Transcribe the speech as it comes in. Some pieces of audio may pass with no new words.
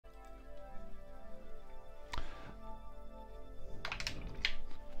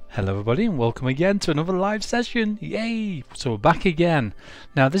Hello everybody and welcome again to another live session. Yay! So we're back again.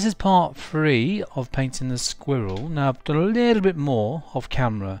 Now this is part 3 of painting the squirrel. Now I've done a little bit more off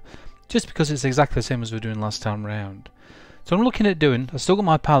camera just because it's exactly the same as we were doing last time round. So I'm looking at doing, I've still got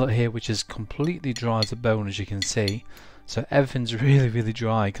my palette here which is completely dry as a bone, as you can see. So everything's really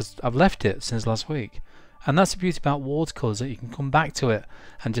dry because I've left it since last week. And that's the beauty about watercolours, that you can come back to it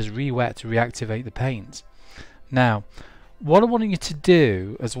and just re-wet to reactivate the paint. Now what I want you to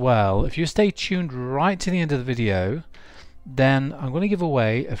do as well, if you stay tuned right to the end of the video, then I'm going to give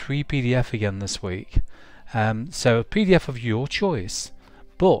away a free PDF again this week. So a PDF of your choice.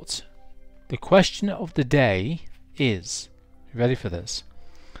 But the question of the day is, you ready for this?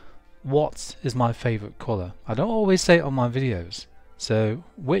 What is my favourite colour? I don't always say it on my videos. So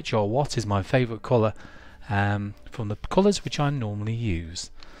which or what is my favourite colour from the colours which I normally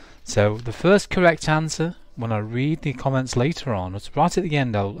use? So the first correct answer, when I read the comments later on, right at the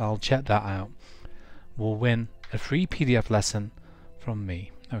end I'll check that out, will win a free PDF lesson from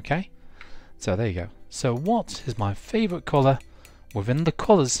me. Okay, so there you go. So what is my favourite colour within the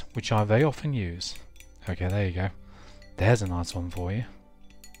colours which I very often use? Okay, there you go. There's a nice one for you.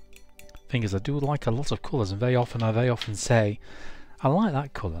 Thing is, I do like a lot of colours, and very often say I like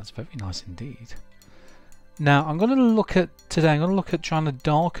that colour. It's very nice indeed. Now I'm going to look at trying to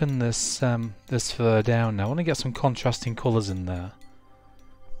darken this this fur down. Now I want to get some contrasting colours in there,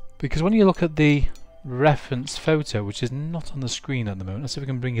 because when you look at the reference photo, which is not on the screen at the moment, let's see if we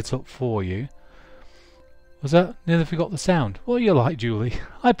can bring it up for you. Was that nearly forgot the sound? What are you like, Julie?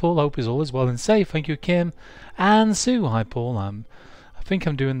 Hi Paul, hope is all is well and safe. Thank you, Kim and Sue. Hi Paul, I think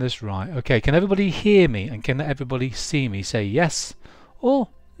I'm doing this right. Okay, can everybody hear me and can everybody see me? Say yes or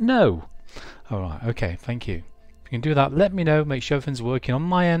no. Alright, okay, thank you. If you can do that, let me know. Make sure everything's working on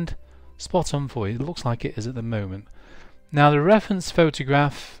my end. Spot on for you. It looks like it is at the moment. Now the reference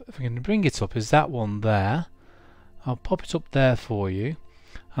photograph, if I can bring it up, is that one there. I'll pop it up there for you.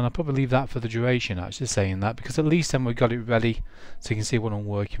 And I'll probably leave that for the duration, actually saying that, because at least then we've got it ready so you can see what I'm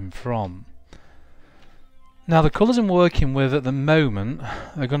working from. Now the colours I'm working with at the moment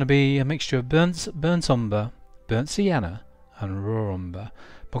are going to be a mixture of burnt umber, burnt sienna and raw umber.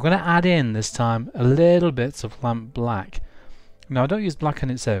 But I'm going to add in this time a little bit of lamp black. Now I don't use black on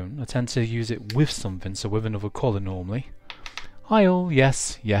its own, I tend to use it with something, so with another colour normally. Hi all,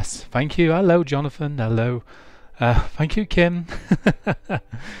 yes, thank you, hello Jonathan, hello, thank you Kim,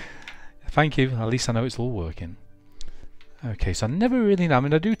 thank you, at least I know it's all working. Okay, so I never really know, I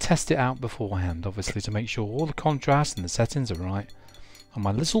mean I do test it out beforehand obviously to make sure all the contrast and the settings are right. On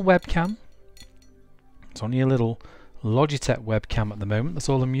my little webcam, it's only a little Logitech webcam at the moment, that's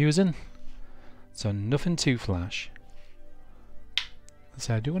all I'm using, so nothing too flash.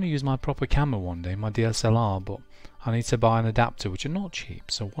 So I do want to use my proper camera one day, my DSLR, but I need to buy an adapter which are not cheap,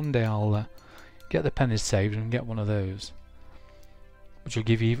 so one day I'll get the pennies saved and get one of those, which will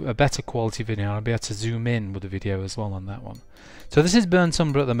give you a better quality video. I'll be able to zoom in with the video as well on that one. So this is burnt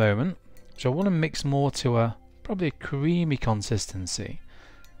umber at the moment, so I want to mix more to a probably a creamy consistency.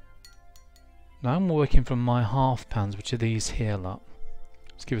 Now I'm working from my half pans, which are these here lot.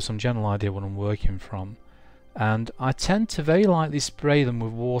 Let's give you some general idea what I'm working from. And I tend to very lightly spray them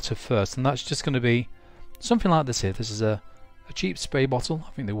with water first, and that's just going to be something like this here. This is a cheap spray bottle.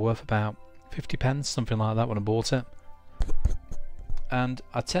 I think they're worth about 50 pence, something like that when I bought it. And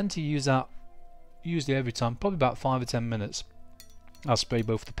I tend to use that usually every time, probably about 5 or 10 minutes. I'll spray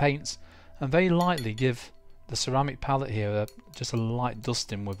both the paints and very lightly give the ceramic palette here just a light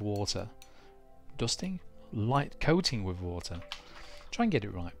dusting with water. Light coating with water. Try and get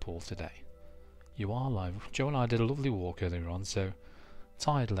it right, Paul, today. You are live. Joe and I did a lovely walk earlier on, so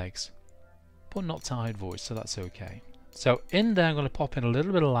tired legs, but not tired voice, so that's okay. So in there I'm going to pop in a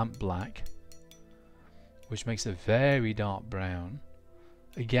little bit of lamp black, which makes it very dark brown.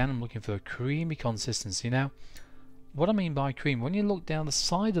 Again, I'm looking for a creamy consistency. Now, what I mean by cream, when you look down the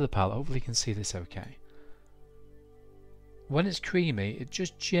side of the palette, hopefully you can see this okay. When it's creamy, it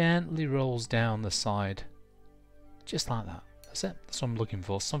just gently rolls down the side, just like that. That's it. That's what I'm looking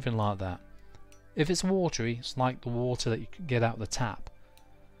for, something like that. If it's watery, it's like the water that you can get out of the tap.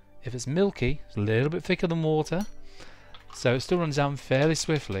 If it's milky, it's a little bit thicker than water, so it still runs down fairly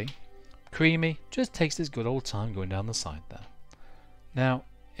swiftly. Creamy, just takes this good old time going down the side there. Now,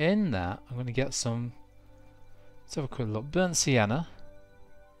 in that, I'm going to get some, let's have a quick look, burnt sienna.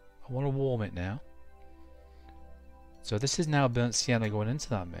 I want to warm it now. So this is now burnt sienna going into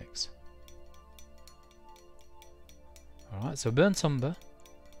that mix. Alright, so burnt umber,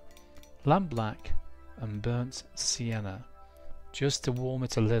 lamp black and burnt sienna, just to warm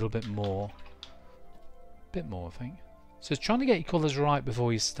it a little bit more. I think. So it's trying to get your colours right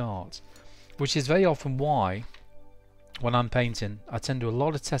before you start, which is very often why when I'm painting I tend to do a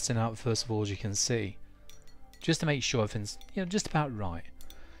lot of testing out first of all, as you can see, just to make sure everything's, you know, just about right.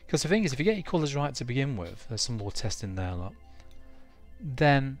 Because the thing is, if you get your colours right to begin with, there's some more testing there, look,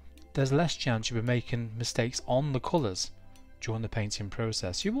 then there's less chance you'll be making mistakes on the colours during the painting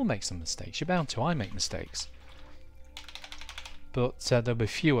process. You will make some mistakes, you're bound to. I make mistakes, but there'll be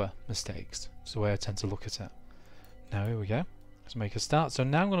fewer mistakes. That's the way I tend to look at it. Now here we go, let's make a start. So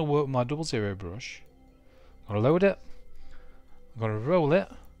now I'm going to work with my 00 brush. I'm going to load it, I'm going to roll it,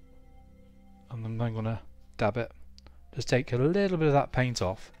 and then I'm going to dab it. Just take a little bit of that paint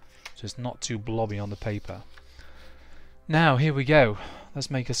off so it's not too blobby on the paper. Now here we go,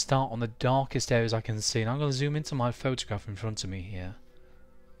 let's make a start on the darkest areas I can see. And I'm going to zoom into my photograph in front of me here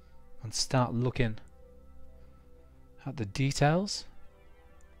and start looking at the details.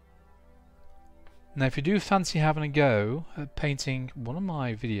 Now if you do fancy having a go at painting one of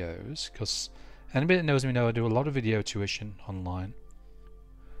my videos, because anybody that knows me know I do a lot of video tuition online,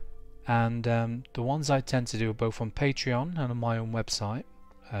 and the ones I tend to do are both on Patreon and on my own website,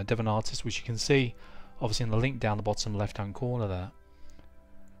 Devon Artist, which you can see obviously in the link down the bottom left hand corner there.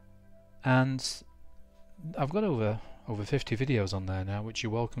 And I've got over 50 videos on there now, which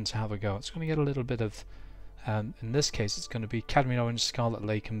you're welcome to have a go. It's going to get a little bit of, in this case it's going to be Cadmium Orange, Scarlet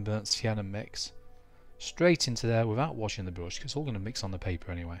Lake and Burnt Sienna mix straight into there without washing the brush, because it's all going to mix on the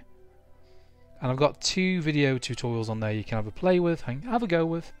paper anyway. And I've got 2 video tutorials on there you can have a play with, have a go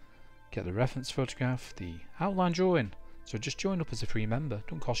with, get the reference photograph, the outline drawing. So just join up as a free member,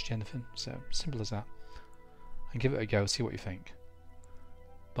 don't cost you anything, so simple as that, and give it a go, see what you think.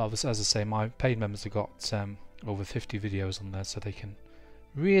 But obviously, as I say, my paid members have got over 50 videos on there, so they can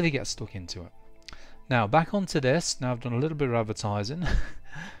really get stuck into it. Now back onto this. Now I've done a little bit of advertising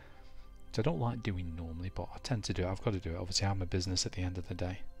which I don't like doing normally, but I tend to do it. I've got to do it, obviously I'm a business at the end of the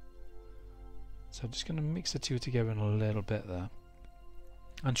day. So I'm just going to mix the two together in a little bit there.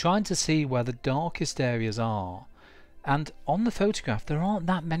 I'm trying to see where the darkest areas are, and on the photograph there aren't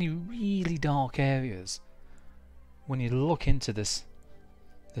that many really dark areas when you look into this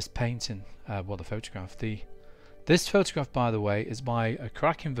painting, well, the photograph. This photograph, by the way, is by a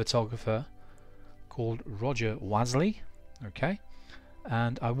cracking photographer called Roger Wasley, okay,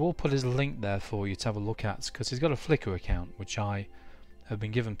 and I will put his link there for you to have a look at, because he's got a Flickr account which I have been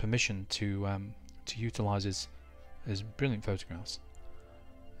given permission to utilise his brilliant photographs.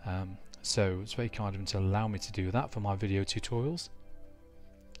 So it's very kind of him to allow me to do that for my video tutorials.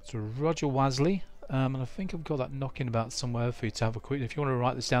 So Roger Wasley, and I think I've got that knocking about somewhere for you to have a quick. If you want to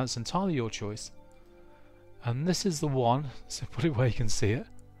write this down, it's entirely your choice. And this is the one, so put it where you can see it.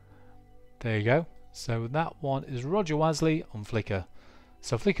 There you go. So that one is Roger Wasley on Flickr.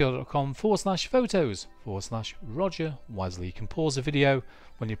 So flickr.com/photos/Roger Wasley. You can pause the video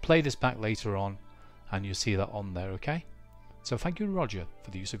when you play this back later on and you'll see that on there, okay? So thank you, Roger,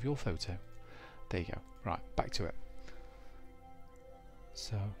 for the use of your photo. There you go. Right, back to it.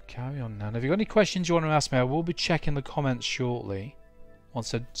 So carry on now. Now if you've got any questions you want to ask me, I will be checking the comments shortly.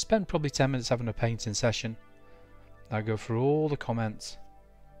 Once I've spent probably 10 minutes having a painting session, I'll go through all the comments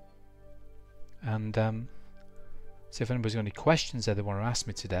and see if anybody's got any questions that they want to ask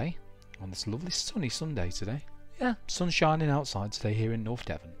me today on this lovely sunny Sunday today. Yeah, sun shining outside today here in North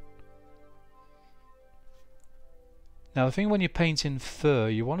Devon. Now the thing when you're painting fur,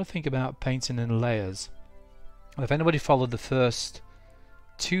 you want to think about painting in layers. And if anybody followed the first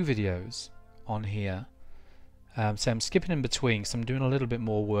 2 videos on here, so I'm skipping in between because I'm doing a little bit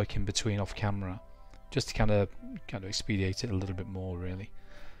more work in between off camera, just to kind of expedite it a little bit more really.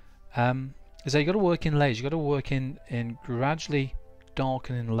 So you've got to work in layers, you've got to work in gradually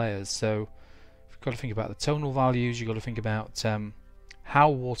darkening layers. So you've got to think about the tonal values, you've got to think about how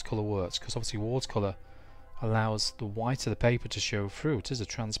watercolour works, because obviously watercolour allows the white of the paper to show through. It is a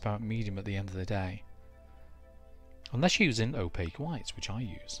transparent medium at the end of the day, unless you're using opaque whites, which I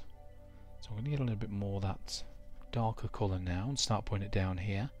use. So I'm going to get a little bit more of that darker colour now and start putting it down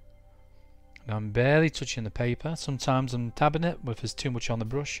here. Now I'm barely touching the paper. Sometimes I'm tabbing it if there's too much on the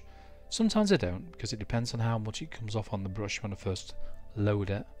brush. Sometimes I don't, because it depends on how much it comes off on the brush when I first load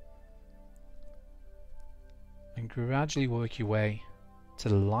it. And gradually work your way to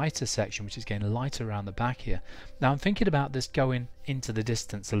the lighter section, which is getting lighter around the back here. Now I'm thinking about this going into the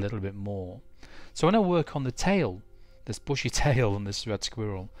distance a little bit more. So when I work on the tail, this bushy tail on this red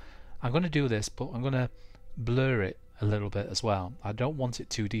squirrel, I'm going to do this, but I'm going to blur it a little bit as well. I don't want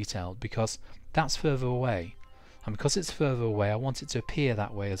it too detailed because that's further away, and because it's further away I want it to appear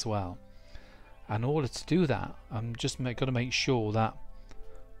that way as well. And in order to do that, I'm just got to make sure that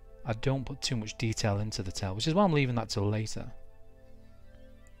I don't put too much detail into the tail, which is why I'm leaving that till later.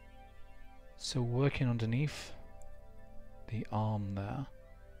 So working underneath the arm there,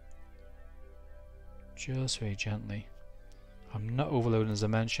 just very gently. I'm not overloading, as I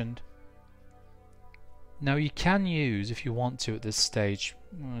mentioned. Now you can use, if you want to at this stage,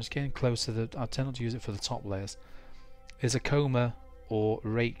 it's getting close to I tend not to use it for the top layers, is a comber or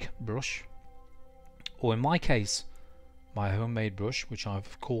rake brush, or in my case my homemade brush, which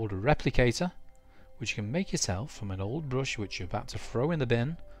I've called a replicator, which you can make yourself from an old brush which you're about to throw in the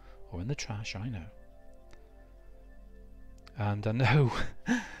bin or in the trash, I know. And I know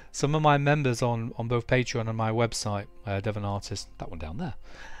some of my members on both Patreon and my website, Devon Artist, that one down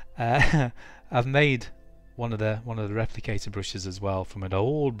there, I've made one of the replicator brushes as well from an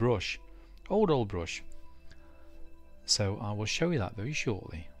old brush, old brush. So I will show you that very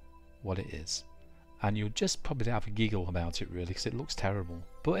shortly, what it is, and you'll just probably have a giggle about it really, because it looks terrible,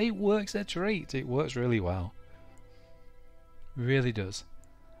 but it works a treat. It works really well, really does.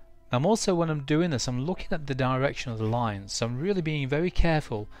 I'm also, when I'm doing this, I'm looking at the direction of the lines, so I'm really being very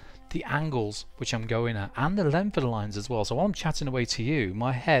careful the angles which I'm going at and the length of the lines as well. So while I'm chatting away to you,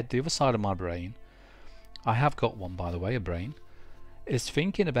 my head, the other side of my brain, I have got one by the way, a brain, is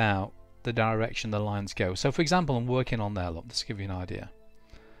thinking about the direction the lines go. So for example, I'm working on there, look, just to give you an idea.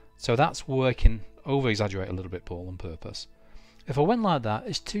 So that's working, over exaggerate a little bit, Paul, on purpose. If I went like that,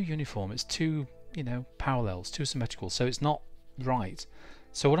 it's too uniform, it's too, you know, parallels, too symmetrical, so it's not right.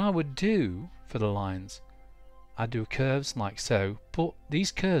 So what I would do for the lines, I'd do curves like so, but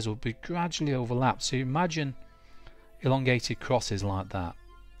these curves will be gradually overlapped. So you imagine elongated crosses like that,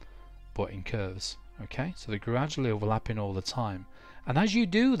 but in curves. Okay, so they're gradually overlapping all the time. And as you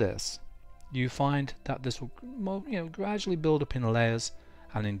do this, you find that this will, you know, gradually build up in layers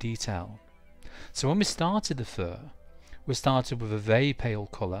and in detail. So when we started the fur, we started with a very pale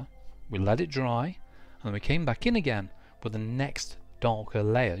colour, we let it dry, and then we came back in again with the next darker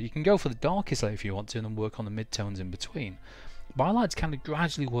layer. You can go for the darkest layer if you want to, and then work on the mid-tones in between. But I like to kind of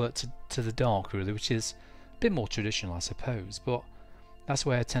gradually work to the dark really, which is a bit more traditional I suppose, but that's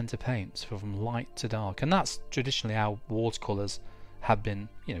where I tend to paint, from light to dark, and that's traditionally how watercolours have been,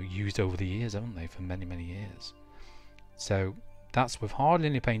 you know, used over the years, haven't they, for many years. So that's with hardly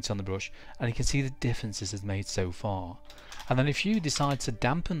any paint on the brush, and you can see the differences it's made so far. And then if you decide to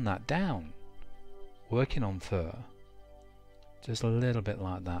dampen that down, working on fur, just a little bit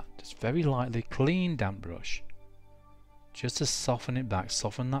like that, just very lightly, clean damp brush, just to soften it back,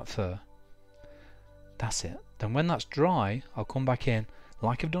 soften that fur. That's it. Then when that's dry, I'll come back in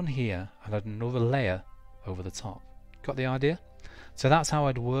like I've done here and add another layer over the top. Got the idea? So that's how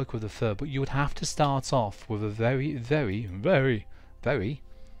I'd work with the fur, but you would have to start off with a very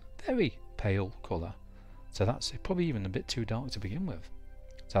pale colour. So that's probably even a bit too dark to begin with.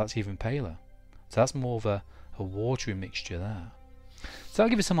 So that's even paler. So that's more of a watery mixture there. So I'll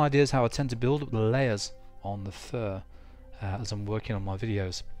give you some ideas how I tend to build up the layers on the fur as I'm working on my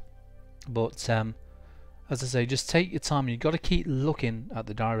videos. But as I say, just take your time. You've got to keep looking at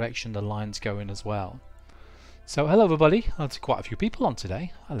the direction the line's going as well. So hello everybody, there's quite a few people on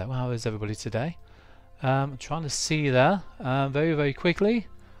today. Hello, how is everybody today? I'm trying to see there very quickly.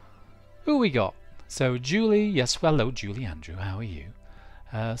 Who we got? So Julie, yes, hello Julie Andrew, how are you?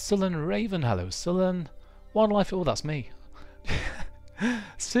 Sullen Raven, hello Sullen. Wildlife, oh that's me.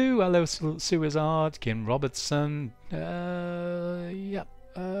 Sue, hello Sue Izard, Kim Robertson,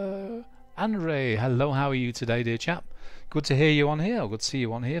 Andre, hello, how are you today dear chap? Good to hear you on here, good to see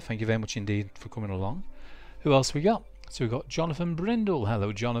you on here, thank you very much indeed for coming along. Who else we got? So we've got Jonathan Brindle,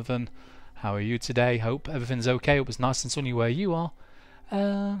 hello Jonathan, how are you today? Hope everything's okay, hope it's nice and sunny where you are.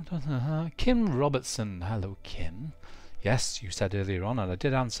 Kim Robertson, hello Kim. Yes, you said earlier on, and I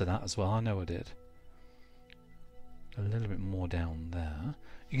did answer that as well, I know I did. A little bit more down there.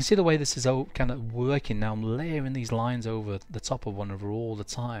 You can see the way this is kind of working now. I'm layering these lines over the top of one another all the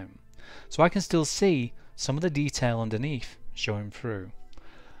time. So I can still see some of the detail underneath showing through.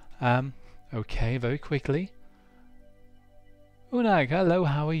 Okay, very quickly. Unag, hello,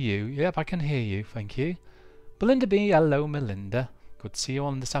 how are you? Yep, I can hear you, thank you. Belinda B, hello Melinda. Good to see you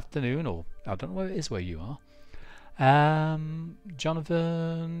on this afternoon, or I don't know where it is where you are.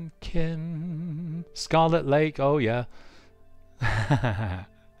 Jonathan, Kim, Scarlet Lake, oh yeah.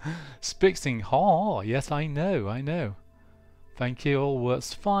 Spixing, oh yes, I know. Thank you, all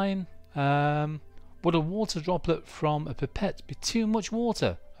works fine. Would a water droplet from a pipette be too much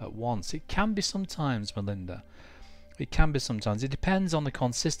water at once? It can be sometimes, Melinda. It can be sometimes. It depends on the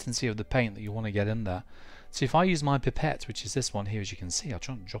consistency of the paint that you want to get in there. So if I use my pipette, which is this one here, as you can see, I'll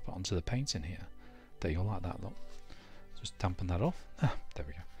try and drop it onto the paint in here. There, you'll like that, look. Just dampen that off. There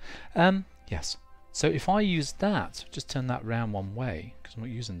we go. Yes. So if I use that, just turn that round one way, because I'm not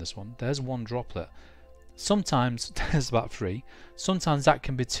using this one, there's one droplet. Sometimes there's about 3. Sometimes that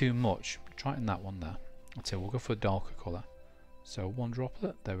can be too much. Try it in that one there. I'll tell you, we'll go for a darker colour. So one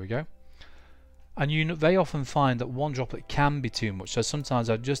droplet, there we go. And you very often find that one droplet can be too much. So sometimes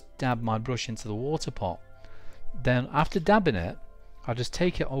I just dab my brush into the water pot. Then after dabbing it, I just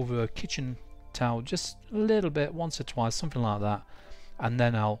take it over a kitchen towel just a little bit, once or twice, something like that. And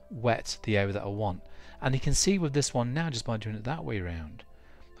then I'll wet the area that I want. And you can see with this one now, just by doing it that way around,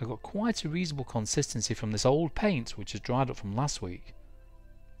 I've got quite a reasonable consistency from this old paint, which has dried up from last week.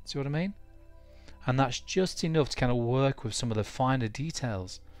 See what I mean? And that's just enough to kind of work with some of the finer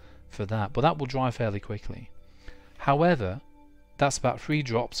details for that. But that will dry fairly quickly. However, that's about 3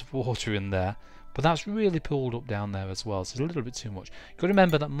 drops of water in there. But that's really pulled up down there as well. So it's a little bit too much. You've got to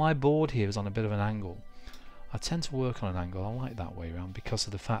remember that my board here is on a bit of an angle. I tend to work on an angle. I like that way around because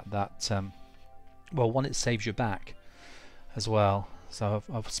of the fact that, well, one, it saves your back as well. So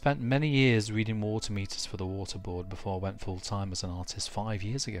I've spent many years reading water meters for the water board before I went full time as an artist 5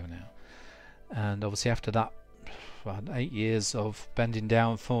 years ago now. And obviously after that, 8 years of bending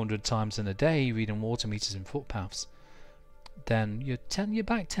down 400 times in a day reading water meters in footpaths, then your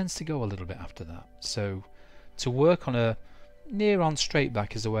back tends to go a little bit after that. So to work on a near on straight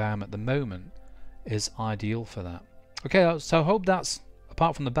back is the way I am at the moment is ideal for that. Okay, so I hope that's,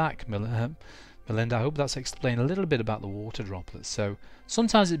 apart from the back, Melinda, I hope that's explained a little bit about the water droplets. So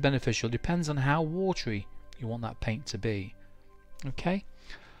sometimes it's beneficial, depends on how watery you want that paint to be. Okay,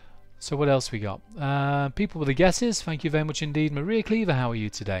 so what else we got? People with the guesses, thank you very much indeed. Maria Cleaver, how are you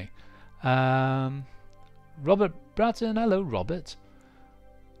today? Robert Bratton, hello Robert.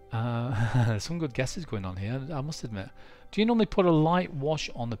 Some good guesses going on here, I must admit. Do you normally put a light wash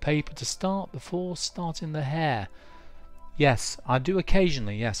on the paper to start before starting the hair? Yes, I do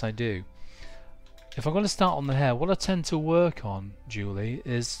occasionally, yes I do. If I'm going to start on the hair, what I tend to work on, Julie,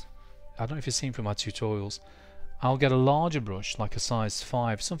 is, I don't know if you've seen from my tutorials, I'll get a larger brush, like a size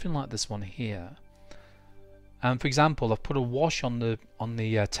 5, something like this one here. And for example, I've put a wash on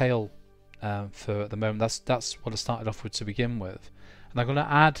the tail for at the moment. That's what I started off with to begin with. And I'm going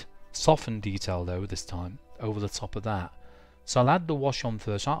to add softened detail though this time over the top of that. So I'll add the wash on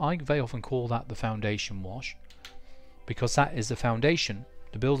first. I very often call that the foundation wash, because that is the foundation,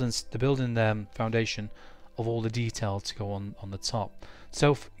 the building foundation of all the detail to go on the top.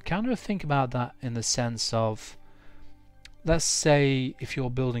 So kind of think about that in the sense of, let's say if you're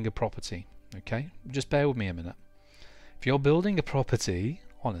building a property, okay, just bear with me a minute. If you're building a property,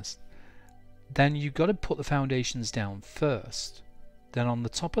 honest, then you've got to put the foundations down first. Then on the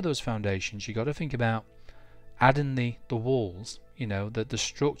top of those foundations you've got to think about adding the walls, you know, the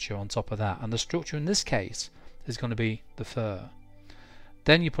structure on top of that. And the structure in this case is going to be the fur.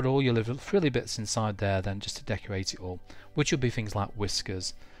 Then you put all your little frilly bits inside there then just to decorate it all, which will be things like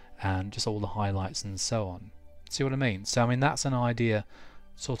whiskers and just all the highlights and so on. See what I mean? So I mean that's an idea,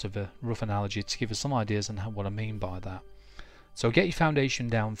 sort of a rough analogy to give us some ideas on what I mean by that. So get your foundation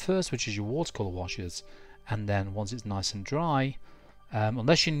down first, which is your watercolour washes, and then once it's nice and dry,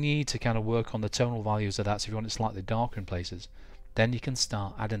 unless you need to kind of work on the tonal values of that, so if you want it slightly darker in places, then you can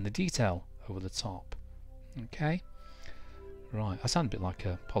start adding the detail over the top. Okay? Right, I sound a bit like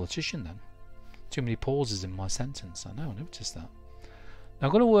a politician then. Too many pauses in my sentence. I know, I noticed that. Now I'm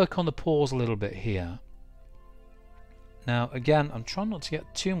going to work on the pause a little bit here. Now again, I'm trying not to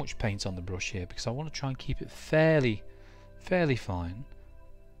get too much paint on the brush here because I want to try and keep it fairly fine.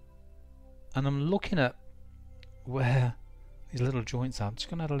 And I'm looking at where these little joints are. I'm just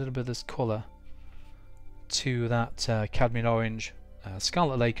going to add a little bit of this colour to that cadmium orange,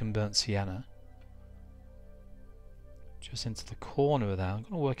 Scarlet Lake and Burnt Sienna. Just into the corner of that. I'm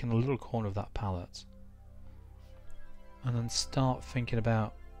going to work in a little corner of that palette. And then start thinking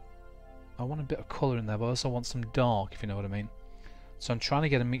about, I want a bit of colour in there, but I also want some dark, if you know what I mean. So I'm trying to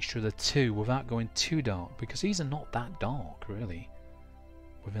get a mixture of the two without going too dark, because these are not that dark, really,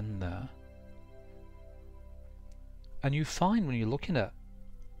 within there. And you find when you're looking at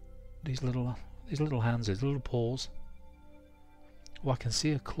these little hands, these little paws, well, I can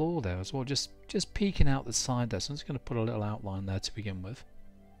see a claw there as well, just peeking out the side there. So I'm just going to put a little outline there to begin with.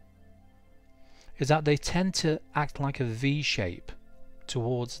 Is that they tend to act like a V shape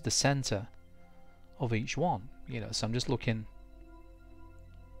towards the centre of each one, you know. So I'm just looking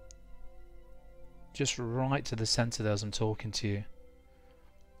just right to the centre there as I'm talking to you,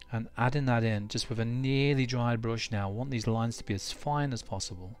 and adding that in just with a nearly dried brush. Now I want these lines to be as fine as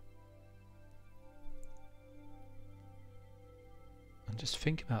possible, and just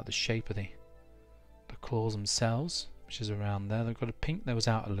think about the shape of the claws themselves. which is around there. They've got a pink nose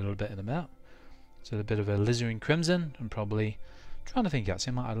out a little bit in the map, so a bit of a alizarin crimson, and probably trying to think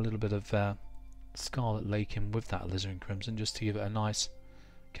actually I might add a little bit of scarlet lake in with that alizarin crimson just to give it a nice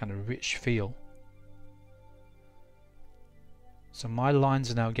kind of rich feel. So my lines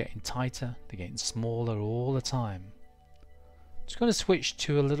are now getting tighter, they're getting smaller all the time. Just going to switch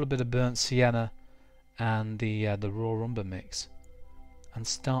to a little bit of burnt sienna and the raw umber mix, and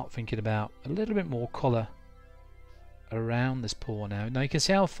start thinking about a little bit more colour around this pour now. Now you can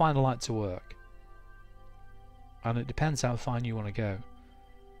see how fine I like to work, and it depends how fine you want to go.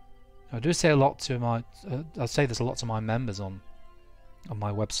 I do say a lot to my, I say this a lot to my members on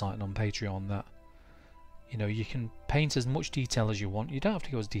my website and on Patreon, that you know, you can paint as much detail as you want. You don't have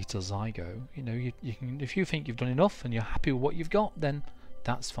to go as detailed as I go. You know, you can, if you think you've done enough and you're happy with what you've got, then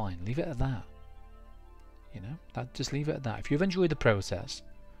that's fine. Leave it at that. You know, just leave it at that. If you've enjoyed the process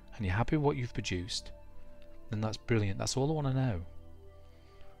and you're happy with what you've produced, then that's brilliant. That's all I want to know.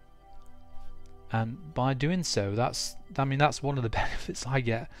 And by doing so, that's one of the benefits I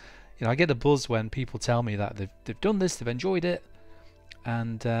get. You know, I get a buzz when people tell me that they've done this, they've enjoyed it,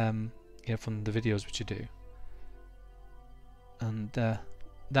 and you know, from the videos which you do. And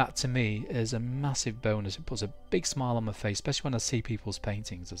that to me is a massive bonus. It puts a big smile on my face, especially when I see people's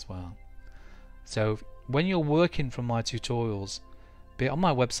paintings as well. So when you're working from my tutorials, be it on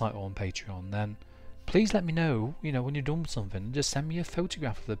my website or on Patreon, then please let me know, you know, when you're done with something. Just send me a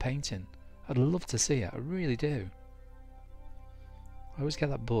photograph of the painting. I'd love to see it, I really do. I always get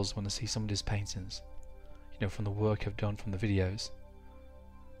that buzz when I see somebody's paintings, you know, from the work I've done from the videos.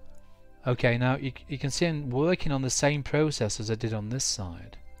 Okay, now you can see I'm working on the same process as I did on this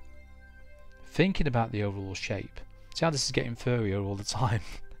side, thinking about the overall shape. See how this is getting furrier all the time,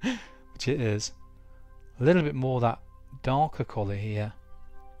 which it is. A little bit more that darker colour here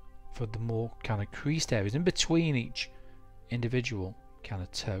for the more kind of creased areas in between each individual kind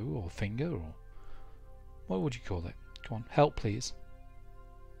of toe or finger, or what would you call it? Come on, help please,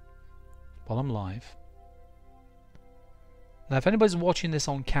 while I'm live. Now if anybody's watching this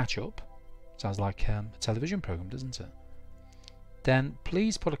on catch up, sounds like a television program, doesn't it? Then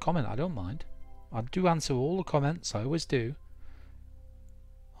please put a comment. I don't mind. I do answer all the comments. I always do.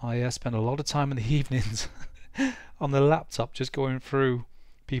 I spend a lot of time in the evenings on the laptop just going through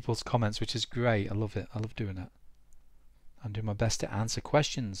people's comments, which is great. I love it. I love doing it. I'm doing my best to answer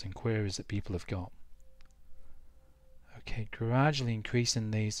questions and queries that people have got. Okay, gradually increasing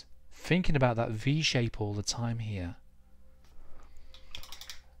these, thinking about that V shape all the time here.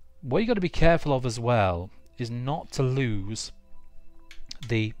 What you got to be careful of as well is not to lose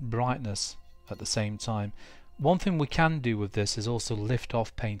the brightness at the same time. One thing we can do with this is also lift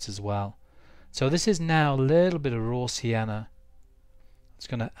off paint as well. So this is now a little bit of raw sienna. It's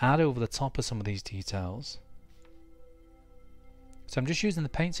going to add over the top of some of these details. So I'm just using the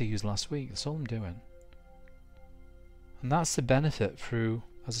paints I used last week. That's all I'm doing. And that's the benefit through,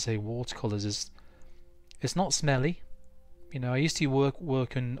 as I say, watercolours, is it's not smelly. You know, I used to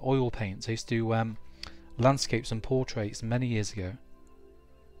work in oil paints. I used to do landscapes and portraits many years ago.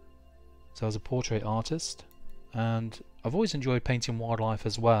 So I was a portrait artist, and I've always enjoyed painting wildlife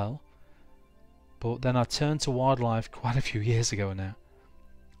as well. But then I turned to wildlife quite a few years ago now,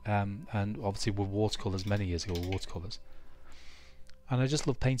 and obviously with watercolours many years ago, watercolours. And I just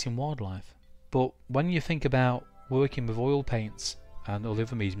love painting wildlife. But when you think about working with oil paints and all the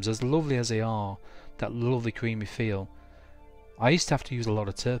other mediums, as lovely as they are, that lovely creamy feel, I used to have to use a lot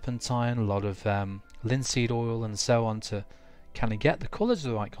of turpentine, a lot of linseed oil and so on to kind of get the colours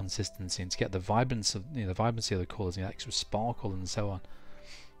of the right consistency and to get the vibrance of, you know, the vibrancy of the colours, the extra sparkle and so on.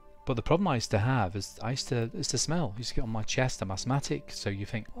 But the problem I used to have is the smell. I used to get on my chest. I'm asthmatic, so you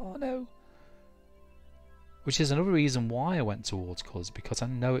think, oh no. Which is another reason why I went towards colours, because I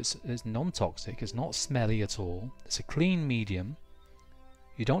know it's non-toxic, it's not smelly at all, it's a clean medium.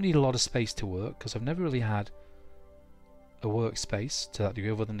 You don't need a lot of space to work, because I've never really had a workspace to that degree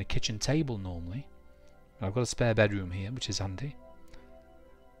other than the kitchen table normally. I've got a spare bedroom here, which is handy.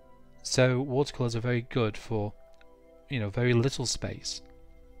 So watercolours are very good for, you know, very little space.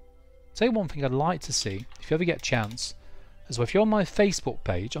 Say one thing I'd like to see, if you ever get a chance, as well, if you're on my Facebook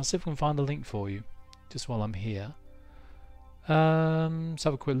page, I'll see if I can find the link for you just while I'm here. Let's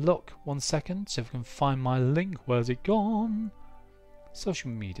have a quick look, 1 second, see if I can find my link. Where's it gone?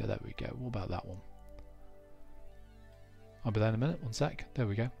 Social media, there we go. What about that one? I'll be there in a minute, 1 sec. There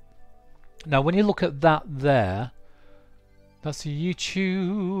we go. Now when you look at that there, that's the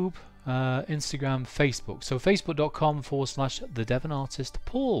YouTube, Instagram, Facebook. So facebook.com/the Devon Artist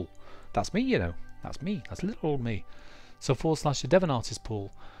Paul. That's me, you know. That's me. That's little old me. So /the Devon Artist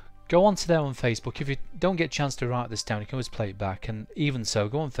Paul. go on to there on Facebook. If you don't get a chance to write this down, you can always play it back, and even so,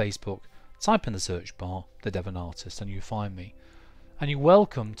 go on Facebook, type in the search bar The Devon Artist, and you find me. And you're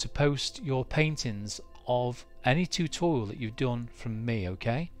welcome to post your paintings of any tutorial that you've done from me,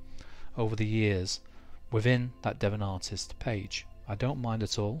 okay, over the years within that Devon Artist page. I don't mind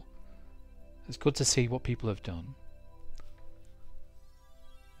at all. It's good to see what people have done.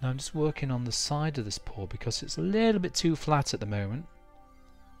 Now I'm just working on the side of this paw because it's a little bit too flat at the moment.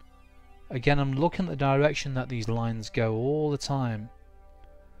 Again, I'm looking at the direction that these lines go all the time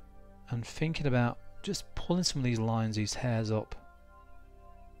and thinking about just pulling some of these lines, these hairs up.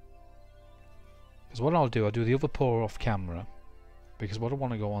 Because what I'll do the other paw off camera, because what I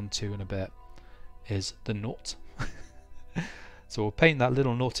want to go on to in a bit is the nut. So we'll paint that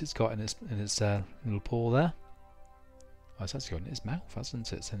little nut it's got in its little paw there. Oh, it's actually got in its mouth,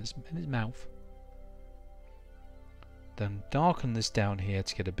 hasn't it? It's in its mouth. Then darken this down here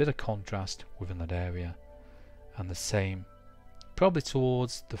to get a bit of contrast within that area, and the same probably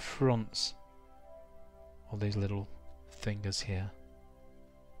towards the fronts of these little fingers here.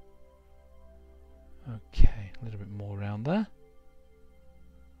 Okay, a little bit more around there.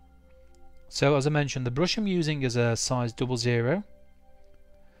 So as I mentioned, the brush I'm using is a size 00,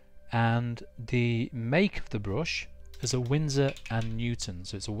 and the make of the brush is a Winsor and Newton.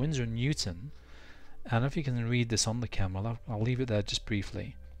 So it's a Winsor and Newton. I don't know if you can read this on the camera, I'll leave it there just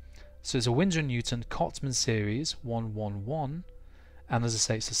briefly. So it's a Winsor & Newton Cottman Series 111, and as I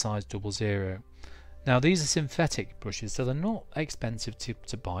say, it's a size 00. Now these are synthetic brushes, so they're not expensive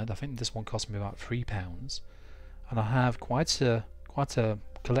to buy. I think this one cost me about £3, and I have quite a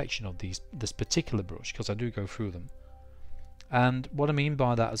collection of this particular brush because I do go through them. And what I mean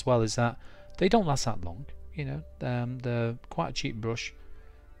by that as well is that they don't last that long. You know, they're quite a cheap brush.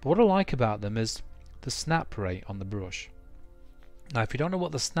 But what I like about them is the snap rate on the brush. Now if you don't know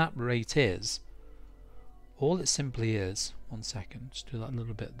what the snap rate is, all it simply is, one second, just do that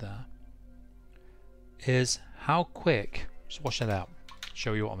little bit there, is how quick, just wash that out,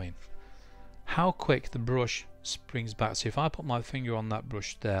 show you what I mean, how quick the brush springs back. So if I put my finger on that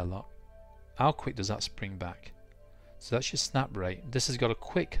brush there, look, how quick does that spring back? So that's your snap rate. This has got a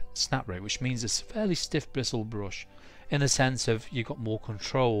quick snap rate, which means it's a fairly stiff bristle brush in the sense of you've got more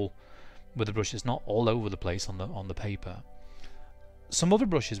control with the brush. It's not all over the place on the paper. Some other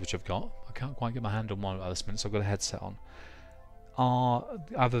brushes which I've got, I can't quite get my hand on one at this minute, so I've got a headset on,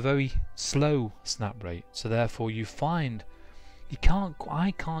 have a very slow snap rate. So therefore you find I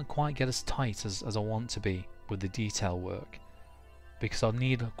can't quite get as tight as I want to be with the detail work, because I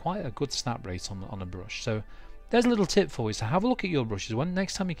need quite a good snap rate on a brush. So there's a little tip for you. So have a look at your brushes.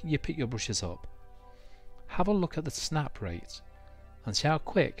 Next time you pick your brushes up, have a look at the snap rate and see how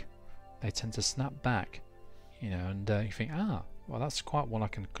quick they tend to snap back. You know, and you think, well, that's quite one I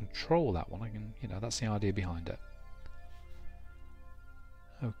can control. That one I can, you know, that's the idea behind it.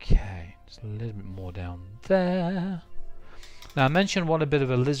 Okay, just a little bit more down there. Now I mentioned what a bit of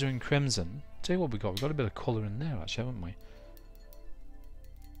a alizarin crimson. Tell you what we've got a bit of colour in there actually, haven't we?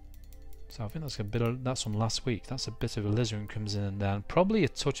 So I think that's a bit of, that's from last week. That's a bit of alizarin crimson in there, and probably a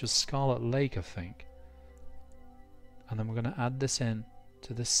touch of Scarlet Lake, I think. And then we're going to add this in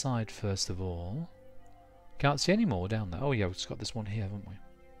to this side first of all. Can't see any more down there. Oh yeah, we've just got this one here, haven't we?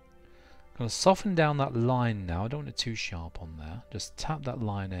 Going to soften down that line now. I don't want it too sharp on there. Just tap that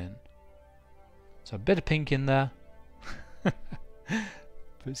line in. So a bit of pink in there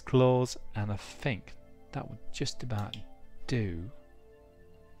for its claws, and I think that would just about do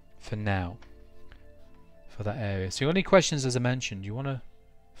for now for that area. So any questions, as I mentioned, you want to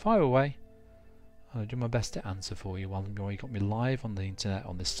fire away. I'll do my best to answer for you while you got me live on the internet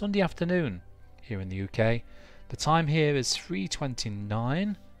on this Sunday afternoon here in the UK. The time here is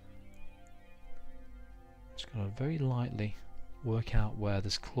 3:29. Just going to very lightly work out where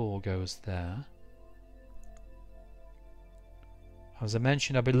this claw goes there. As I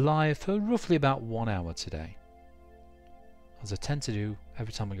mentioned, I'll be live for roughly about 1 hour today, as I tend to do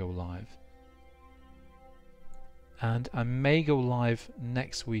every time I go live. And I may go live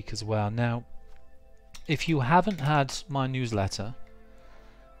next week as well. Now, if you haven't had my newsletter,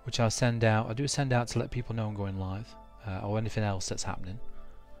 which I send out, I do send out to let people know I'm going live, or anything else that's happening,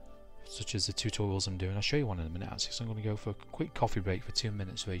 such as the tutorials I'm doing. I'll show you one in a minute actually, so I'm going to go for a quick coffee break for 2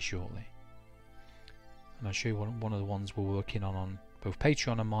 minutes very shortly. And I'll show you one of the ones we're working on both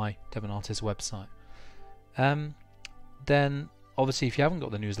Patreon and my Devon Artist website. Then obviously if you haven't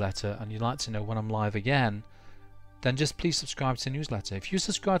got the newsletter and you'd like to know when I'm live again, then just please subscribe to the newsletter. If you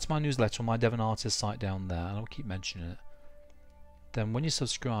subscribe to my newsletter on my Devon Artist site down there, and I'll keep mentioning it, then when you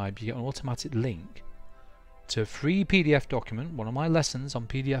subscribe you get an automatic link to a free PDF document, one of my lessons on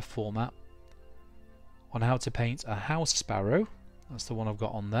PDF format, on how to paint a house sparrow. That's the one I've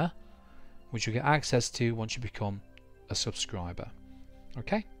got on there, which you get access to once you become a subscriber.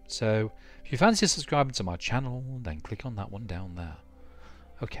 Okay, so if you fancy subscribing to my channel, then click on that one down there.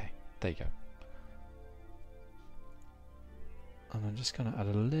 Okay, there you go. And I'm just going to add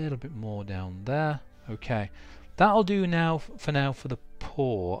a little bit more down there. Okay, that'll do now for the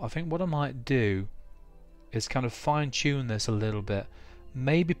pour. I think what I might do is kind of fine tune this a little bit,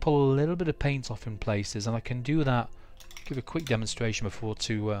 maybe pull a little bit of paint off in places, and I can do that, give a quick demonstration before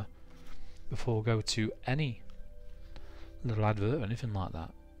we go to any little advert or anything like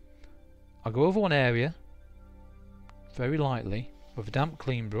that. I'll go over one area very lightly with a damp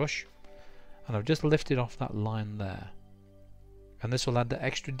clean brush, and I've just lifted off that line there, and this will add the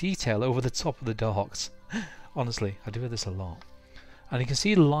extra detail over the top of the darks. Honestly, I do this a lot. And you can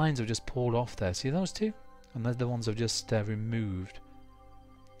see the lines have just pulled off there. See those two? And they're the ones I've just removed.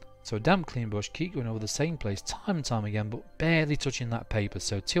 So a damp clean brush, keep going over the same place time and time again, but barely touching that paper.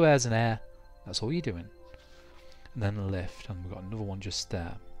 So 2 hairs in air, that's all you're doing. And then lift, and we've got another one just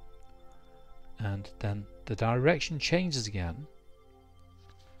there. And then the direction changes again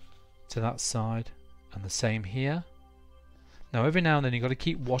to that side, and the same here. Now every now and then you've got to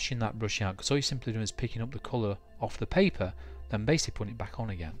keep washing that brush out, because all you're simply doing is picking up the colour off the paper, then basically putting it back on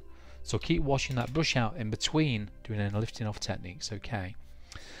again. So keep washing that brush out in between doing any lifting off techniques. Okay.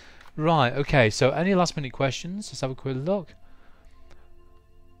 Right, okay, so any last minute questions? Let's have a quick look.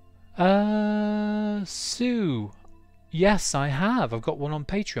 Sue, yes I have. I've got one on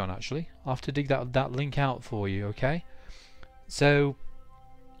Patreon actually. I'll have to dig that link out for you, okay? So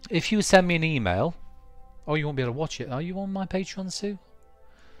if you send me an email, oh, you won't be able to watch it. Are you on my Patreon, Sue?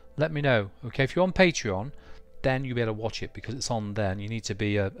 Let me know. Okay, if you're on Patreon, then you'll be able to watch it because it's on there, and you need to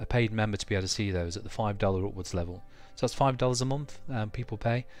be a paid member to be able to see those at the $5 upwards level. So that's $5 a month people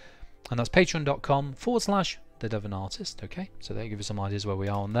pay, and that's patreon.com/The Devon Artist. Okay, so that'll give you some ideas where we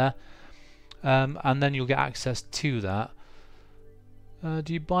are on there, and then you'll get access to that.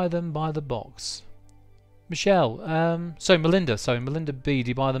 Do you buy them by the box? Michelle, Melinda B, do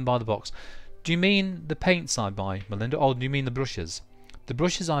you buy them by the box? Do you mean the paints I buy, Melinda? Oh, do you mean the brushes? The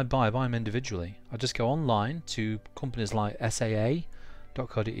brushes I buy them individually. I just go online to companies like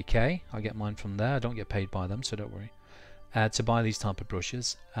saa.co.uk. I get mine from there. I don't get paid by them, so don't worry. To buy these type of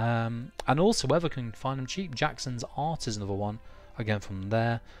brushes. And also, whoever can find them cheap. Jackson's Art is another one. I get them from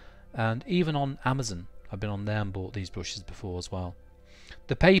there. And even on Amazon. I've been on there and bought these brushes before as well.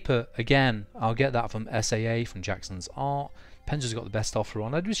 The paper, again, I'll get that from SAA, from Jackson's Art. Pen's got the best offer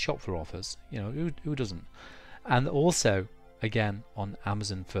on. I do shop for offers. You know, who doesn't? And also, again, on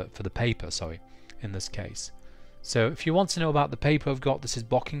Amazon for the paper, sorry, in this case. So if you want to know about the paper I've got, this is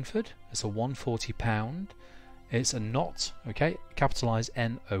Bockingford. It's a £140. It's a knot, okay, capitalised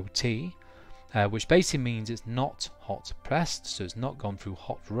N-O-T, which basically means it's not hot pressed, so it's not gone through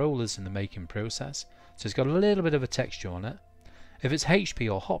hot rollers in the making process. So it's got a little bit of a texture on it. If it's HP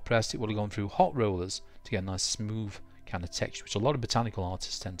or hot pressed, it would have gone through hot rollers to get a nice smooth kind of texture, which a lot of botanical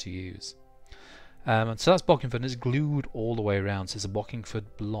artists tend to use. And so that's Bockingford, and it's glued all the way around, so it's a Bockingford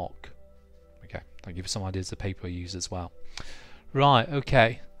block. Okay, I'll give you some ideas of the paper I use as well. Right,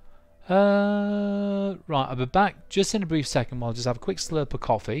 okay. Right, I'll be back just in a brief second while I just have a quick slurp of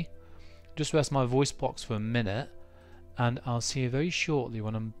coffee. Just rest my voice box for a minute, and I'll see you very shortly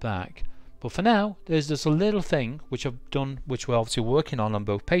when I'm back. But for now, there's just a little thing which I've done, which we're obviously working on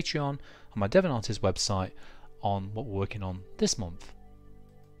both Patreon and my Devon Artist website, on what we're working on this month.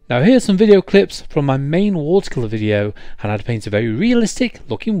 Now here's some video clips from my main watercolour video on how to paint a very realistic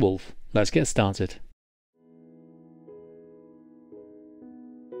looking wolf. Let's get started.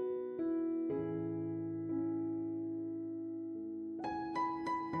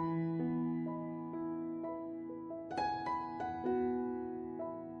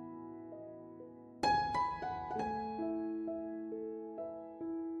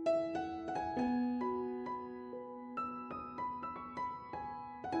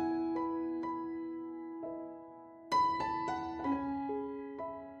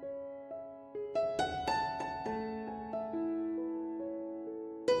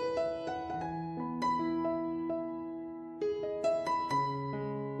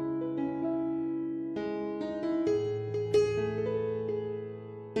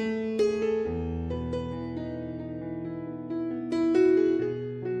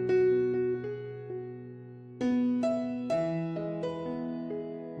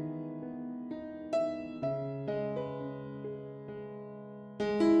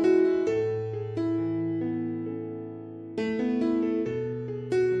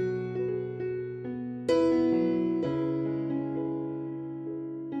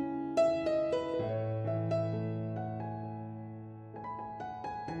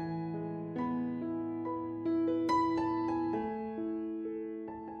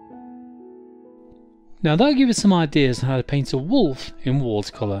 Now that'll give you some ideas on how to paint a wolf in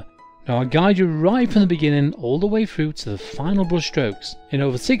watercolour. Now I'll guide you right from the beginning all the way through to the final brush strokes in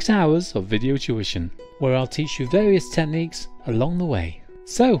over 6 hours of video tuition, where I'll teach you various techniques along the way.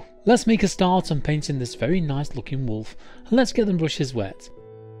 So let's make a start on painting this very nice looking wolf, and let's get the brushes wet.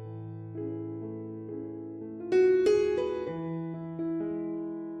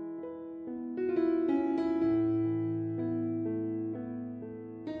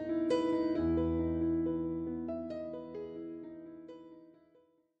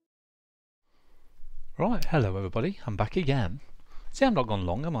 Right, hello everybody, I'm back again. See, I'm not gone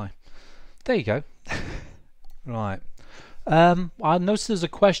long, am I? There you go. Right. I noticed there's a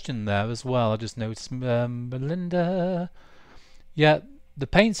question there as well. I just noticed, Melinda. Yeah, the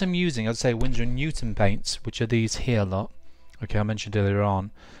paints I'm using, I'd say Winsor & Newton paints, which are these here lot. Okay, I mentioned earlier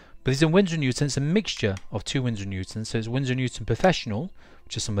on. But these are Winsor & Newton. It's a mixture of 2 Winsor & Newtons. So it's Winsor & Newton Professional,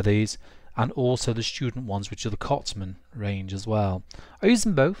 which are some of these, and also the student ones, which are the Cotman range as well. I use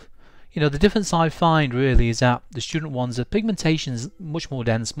them both. You know, the difference I find really is that the student ones, the pigmentation is much more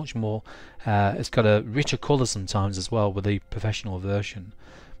dense, much more, it's got a richer colour sometimes as well with the professional version.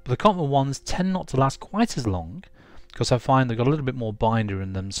 But the Cotman ones tend not to last quite as long, because I find they've got a little bit more binder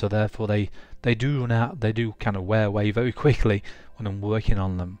in them, so therefore they do run out, they do kind of wear away very quickly when I'm working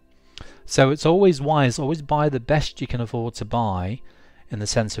on them. So it's always wise, always buy the best you can afford to buy in the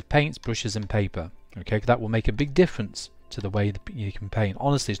sense of paints, brushes and paper. Okay, 'cause that will make a big difference to the way that you can paint.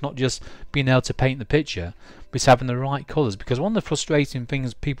 Honestly, it's not just being able to paint the picture, but it's having the right colours, because one of the frustrating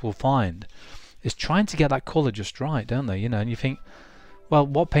things people find is trying to get that colour just right, don't they? You know, and you think, well,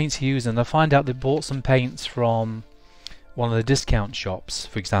 what paints are you using? I find out they bought some paints from one of the discount shops,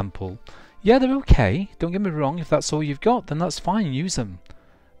 for example. Yeah, they're okay, don't get me wrong. If that's all you've got, then that's fine, use them.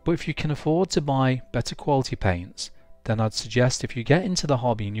 But if you can afford to buy better quality paints, then I'd suggest, if you get into the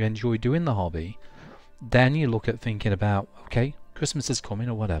hobby and you enjoy doing the hobby, then you look at thinking about, okay, Christmas is coming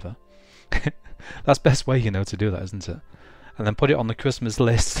or whatever. That's the best way, you know, to do that, isn't it? And then put it on the Christmas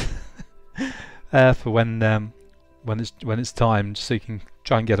list for when it's time, so you can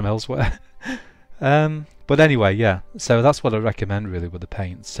try and get them elsewhere. But anyway, yeah. So that's what I recommend really with the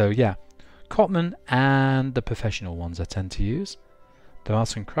paints. So yeah, Cotman and the professional ones I tend to use. There are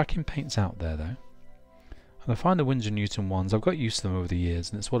some cracking paints out there though, and I find the Winsor & Newton ones, I've got used to them over the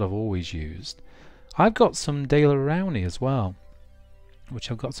years, and it's what I've always used. I've got some Dale Rowney as well,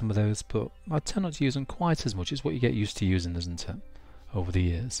 which I've got some of those, but I tend not to use them quite as much. It's what you get used to using, isn't it, over the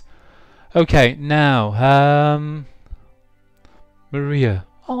years. Okay, now, Maria.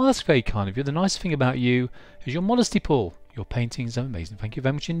 Oh, that's very kind of you. The nice thing about you is your modesty, Paul. Your paintings are amazing. Thank you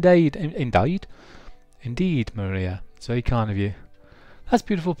very much indeed. Indeed, Maria. It's very kind of you. That's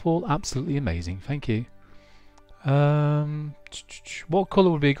beautiful, Paul. Absolutely amazing. Thank you. What colour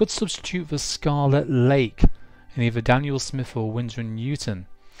would be a good substitute for Scarlet Lake in either Daniel Smith or Winsor & Newton?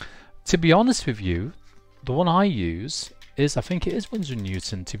 To be honest with you, the one I use is, I think it is Winsor &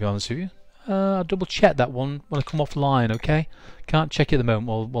 Newton, to be honest with you. I'll double check that one when I come offline, okay? Can't check it at the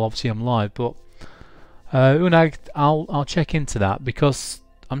moment, well obviously I'm live, but Unag, I'll check into that, because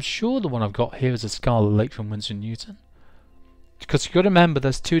I'm sure the one I've got here is a Scarlet Lake from Winsor & Newton. Because you've got to remember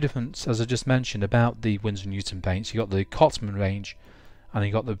there's two different, as I just mentioned, about the Winsor & Newton paints. You've got the Cotman range and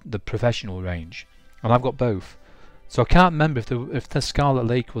you've got the professional range. And I've got both. So I can't remember if the Scarlet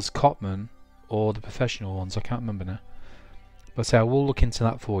Lake was Cotman or the professional ones. I can't remember now. But say I will look into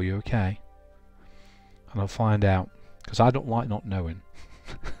that for you, okay? And I'll find out. Because I don't like not knowing.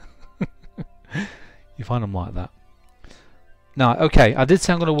 You find them like that. Now, okay, I did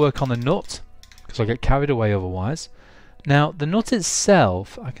say I'm going to work on the nut, because I get carried away otherwise. Now, the nut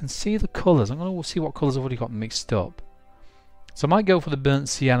itself, I can see the colours. I'm going to see what colours I've already got mixed up. So I might go for the burnt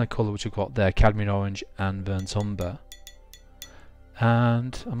sienna colour, which I've got there, cadmium orange and burnt umber.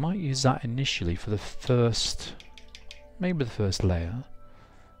 And I might use that initially for the first, maybe the first layer.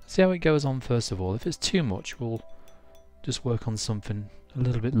 See how it goes on first of all. If it's too much, we'll just work on something a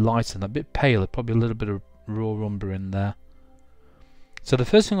little bit lighter, a bit paler, probably a little bit of raw umber in there. So the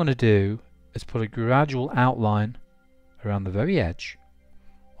first thing I'm going to do is put a gradual outline around the very edge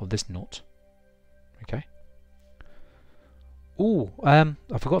of this nut. Okay. Oh, I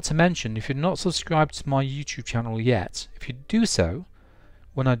forgot to mention, if you're not subscribed to my YouTube channel yet, if you do so,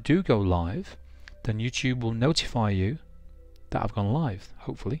 when I do go live, then YouTube will notify you that I've gone live.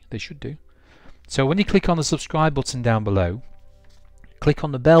 Hopefully, they should do. So when you click on the subscribe button down below, click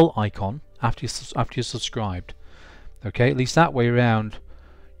on the bell icon after you're subscribed. Okay, at least that way around,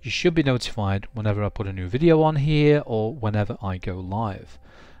 you should be notified whenever I put a new video on here or whenever I go live.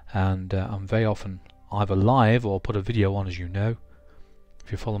 And I'm very often either live or put a video on, as you know,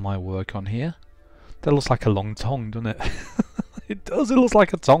 if you follow my work on here. That looks like a long tongue, doesn't it? It does, it looks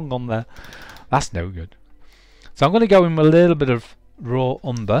like a tongue on there. That's no good. So I'm going to go in with a little bit of raw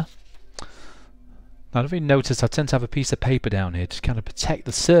umber. Now, if you notice, I tend to have a piece of paper down here to kind of protect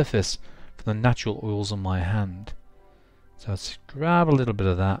the surface from the natural oils on my hand. So let's grab a little bit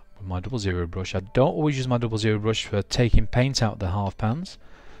of that with my 00 brush. I don't always use my 00 brush for taking paint out of the half pans,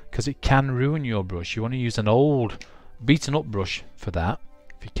 because it can ruin your brush. You want to use an old beaten up brush for that,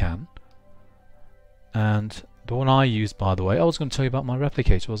 if you can. And the one I use, by the way, I was going to tell you about my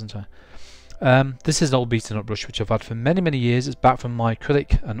replicator, wasn't I? This is an old beaten up brush which I've had for many years. It's back from my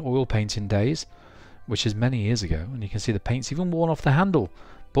acrylic and oil painting days, which is many years ago, and you can see the paint's even worn off the handle,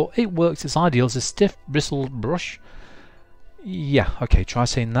 but it works. It's ideal. It's a stiff bristled brush. Yeah, okay, try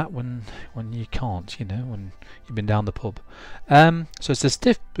saying that when you can't, you know, when you've been down the pub. So it's a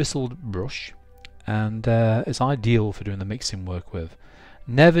stiff bristled brush, and it's ideal for doing the mixing work with.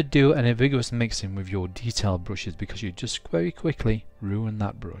 Never do any vigorous mixing with your detailed brushes, because you just very quickly ruin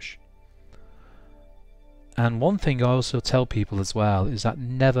that brush. And one thing I also tell people as well is that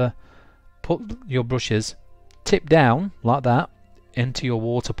never put your brushes tip down like that into your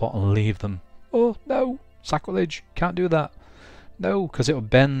water pot and leave them. Oh no, sacrilege, can't do that. No, because it will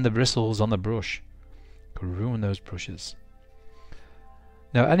bend the bristles on the brush. Could ruin those brushes.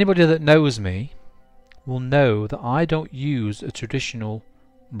 Now, anybody that knows me will know that I don't use a traditional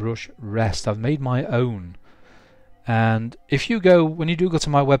brush rest. I've made my own. And if you go, when you do go to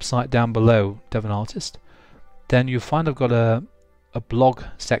my website down below, Devon Artist, then you'll find I've got a blog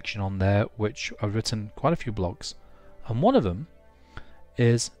section on there, which I've written quite a few blogs. And one of them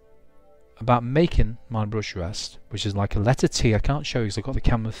is about making my brush rest, which is like a letter T. I can't show you because I've got the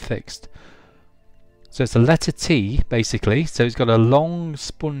camera fixed. So it's a letter T basically. So it's got a long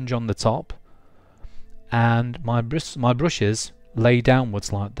sponge on the top, and my brushes lay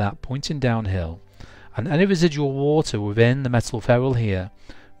downwards like that, pointing downhill, and any residual water within the metal ferrule here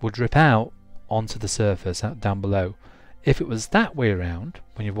will drip out onto the surface out down below. If it was that way around,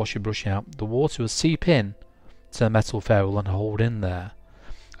 when you wash your brush out, the water will seep in to the metal ferrule and hold in there.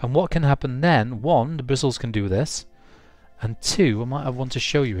 And what can happen then, one, the bristles can do this, and two, I might have one to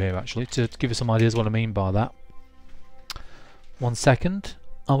show you here actually to give you some ideas what I mean by that. 1 second.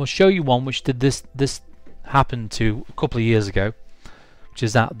 I will show you one which did this happened to a couple of years ago, which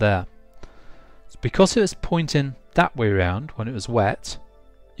is that there. It's because it was pointing that way around when it was wet,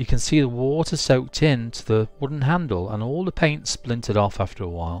 you can see the water soaked into the wooden handle and all the paint splintered off after a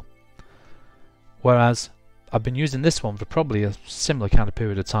while. Whereas I've been using this one for probably a similar kind of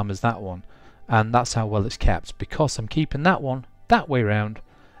period of time as that one, and that's how well it's kept, because I'm keeping that one that way round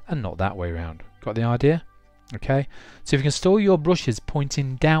and not that way round. Got the idea? Okay, so if you can store your brushes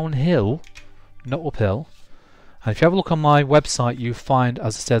pointing downhill, not uphill, and if you have a look on my website, you find,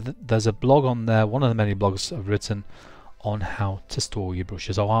 as I said, that there's a blog on there, one of the many blogs I've written on how to store your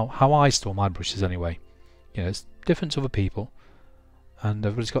brushes, or how I store my brushes anyway. You know, it's different to other people, and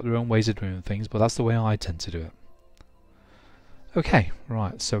everybody's got their own ways of doing things, but that's the way I tend to do it. Okay,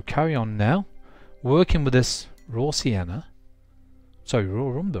 right, so carry on now. Working with this raw sienna. Sorry,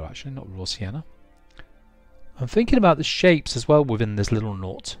 raw umber actually, not raw sienna. I'm thinking about the shapes as well within this little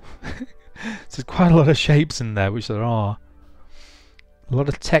knot. So there's quite a lot of shapes in there, which there are. A lot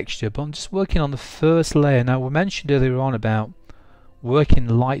of texture, but I'm just working on the first layer. Now, we mentioned earlier on about working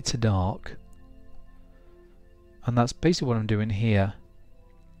light to dark. And that's basically what I'm doing here.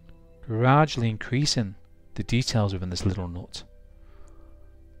 Gradually increasing the details within this little knot.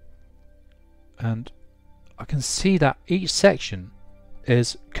 And I can see that each section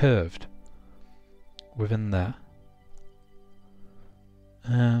is curved within there.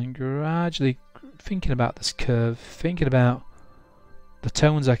 And gradually thinking about this curve, thinking about the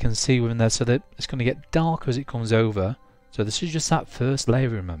tones I can see within there, so that it's going to get darker as it comes over. So this is just that first layer,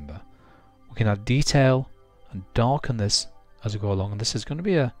 remember. We can add detail and darken this as we go along, and this is going to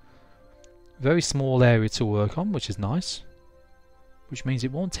be a very small area to work on, which is nice, which means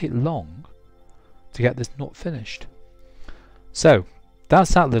it won't take long to get this knot finished. So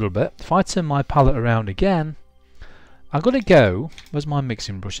that's that little bit. If I turn my palette around again, I'm going to go, where's my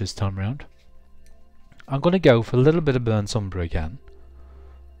mixing brush this time around? I'm going to go for a little bit of burnt umber again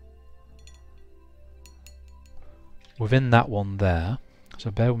within that one there. So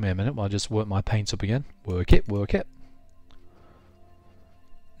bear with me a minute while I just work my paint up again. Work it, work it.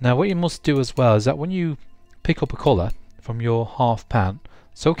 Now what you must do as well is that when you pick up a colour from your half pan,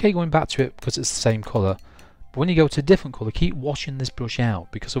 it's okay going back to it because it's the same colour, but when you go to a different colour, keep washing this brush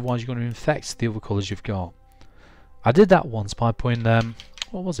out, because otherwise you're going to infect the other colours you've got. I did that once by putting,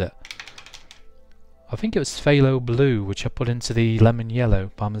 what was it? I think it was phthalo blue which I put into the lemon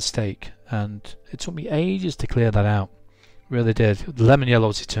yellow by mistake, and it took me ages to clear that out. Really did. The lemon yellow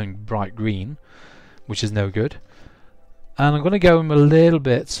obviously turned bright green, which is no good. And I'm going to go in with a little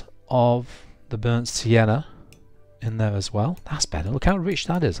bit of the burnt sienna in there as well. That's better. Look how rich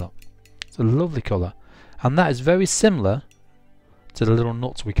that is. It's a lovely colour, and that is very similar to the little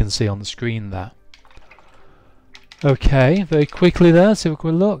nuts we can see on the screen there. Okay, very quickly there, let's have a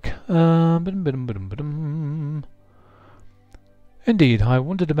quick look. Indeed, I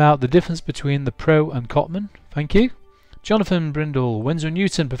wondered about the difference between the Pro and Cotman. Thank you. Jonathan Brindle, Winsor &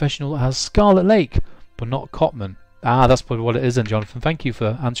 Newton Professional has Scarlet Lake, but not Cotman. Ah, that's probably what it is then, Jonathan. Thank you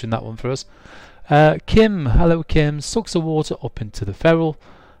for answering that one for us. Kim, hello Kim, sucks the water up into the ferrule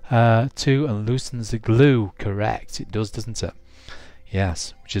too and loosens the glue. Correct, it does, doesn't it?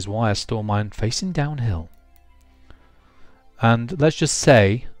 Yes, which is why I store mine facing downhill. And let's just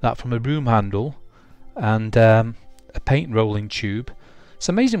say that from a broom handle and a paint rolling tube, it's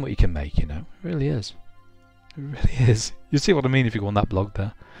amazing what you can make, you know. It really is. It really is. You see what I mean if you go on that blog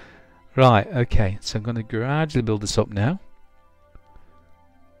there. Right, okay, so I'm going to gradually build this up now.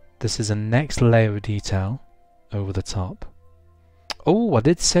 This is a next layer of detail over the top. Oh, I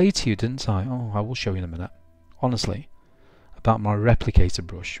did say to you, didn't I? Oh, I will show you in a minute. Honestly, about my replicator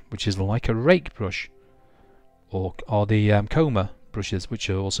brush, which is like a rake brush. Or the coma brushes, which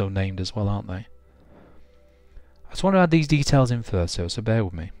are also named as well, aren't they? I just want to add these details in first, so bear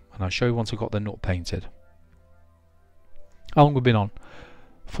with me, and I'll show you once I've got the nut painted. How long have we been on?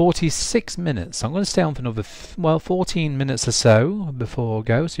 46 minutes. I'm going to stay on for another 14 minutes or so before I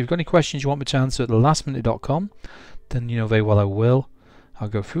go. So if you've got any questions you want me to answer at thelastminute.com, then you know very well I will. I'll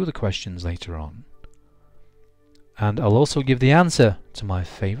go through the questions later on, and I'll also give the answer to my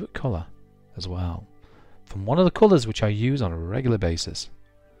favourite colour as well, from one of the colours which I use on a regular basis.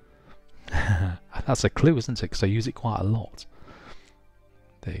 That's a clue, isn't it? Because I use it quite a lot.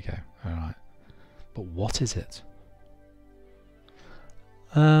 There you go. Alright. But what is it?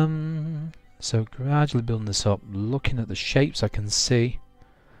 So gradually building this up, looking at the shapes I can see.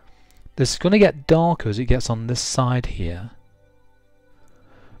 This is going to get darker as it gets on this side here.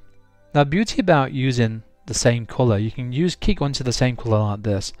 Now, the beauty about using the same colour, you can keep going to the same colour like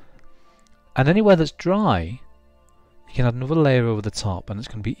this. And anywhere that's dry, you can add another layer over the top and it's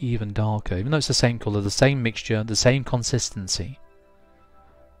going to be even darker, even though it's the same colour, the same mixture, the same consistency.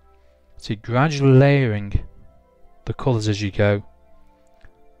 So you're gradually layering the colours as you go.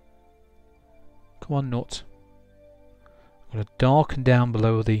 Come on, nut. I'm going to darken down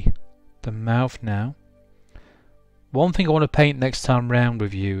below the mouth now. One thing I want to paint next time round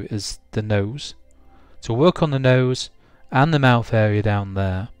with you is the nose. So work on the nose and the mouth area down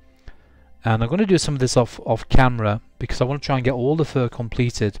there. And I'm going to do some of this off camera because I want to try and get all the fur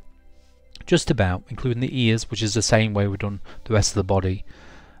completed, just about, including the ears, which is the same way we've done the rest of the body.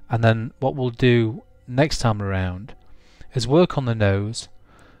 And then what we'll do next time around is work on the nose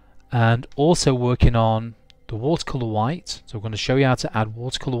and also working on the watercolour white. So we're going to show you how to add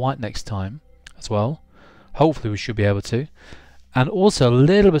watercolour white next time as well. Hopefully we should be able to. And also a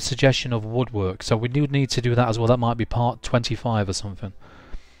little bit of suggestion of woodwork. So we do need to do that as well. That might be part 25 or something.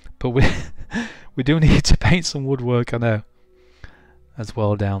 But we do need to paint some woodwork, I know, as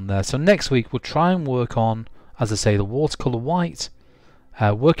well down there. So next week we'll try and work on, as I say, the watercolour white,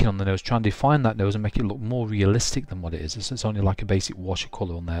 working on the nose, try and define that nose and make it look more realistic than what it is. It's only like a basic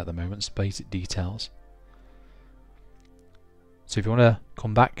watercolour on there at the moment, it's basic details. So if you want to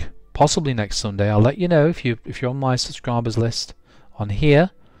come back possibly next Sunday, I'll let you know if you're on my subscribers list on here,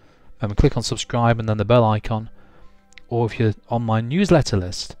 and click on subscribe and then the bell icon, or if you're on my newsletter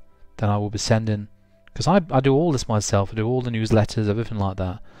list, then I will be sending, because I do all this myself, I do all the newsletters, everything like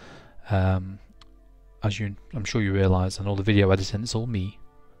that, as I'm sure you realise, and all the video editing, it's all me.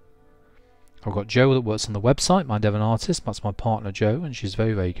 I've got Jo that works on the website, My Devon Artist, that's my partner Jo, and she's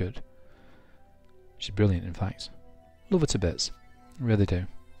very, very good. She's brilliant, in fact. Love her to bits, really do.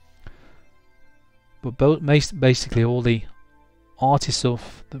 But basically all the arty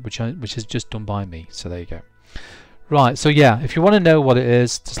stuff which is just done by me, so there you go. Right, so yeah, if you want to know what it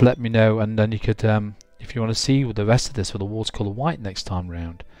is, just let me know, and then you could, if you want to see the rest of this with the watercolour white next time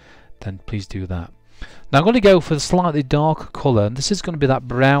round, then please do that. Now I'm going to go for the slightly darker colour, and this is going to be that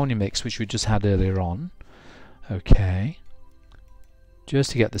brownie mix which we just had earlier on. Okay,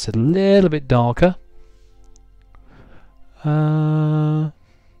 just to get this a little bit darker. Yeah,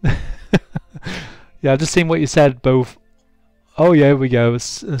 I've just seen what you said, both. Oh yeah, here we go.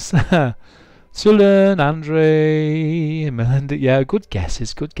 Sulan, Andre, Melinda. Yeah, good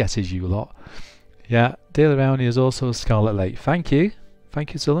guesses, you lot. Yeah, Dale Rowney is also a Scarlet Lake. Thank you,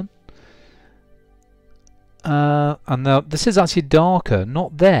 Sulan. And now this is actually darker,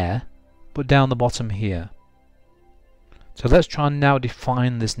 not there, but down the bottom here. So let's try and now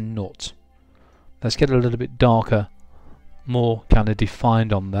define this nut. Let's get a little bit darker, more kind of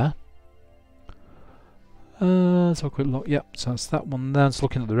defined on there. Let's have a quick look. Yep, so that's that one there. It's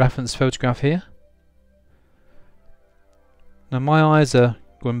looking at the reference photograph here. Now my eyes are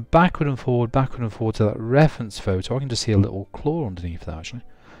going backward and forward to that reference photo. I can just see a little claw underneath that actually.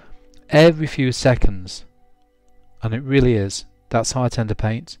 Every few seconds. And it really is. That's how I tend to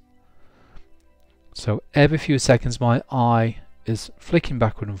paint. So every few seconds my eye is flicking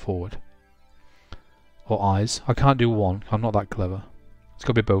backward and forward. Or eyes. I can't do one. I'm not that clever. It's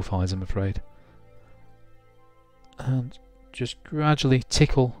got to be both eyes, I'm afraid. And just gradually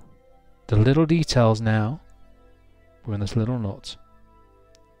tickle the little details now. We're in this little nut.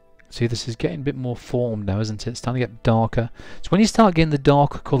 See, this is getting a bit more formed now, isn't it? It's starting to get darker. So when you start getting the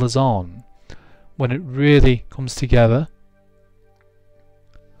darker colours on, when it really comes together.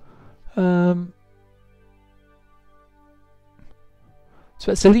 So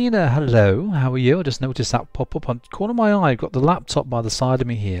Selena, hello, how are you? I just noticed that pop up on the corner of my eye. I've got the laptop by the side of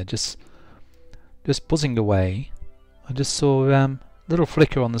me here, just buzzing away. I just saw a little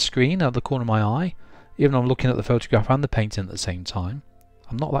flicker on the screen out of the corner of my eye, even though I'm looking at the photograph and the painting at the same time.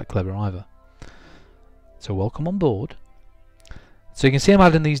 I'm not that clever either. So welcome on board. So you can see I'm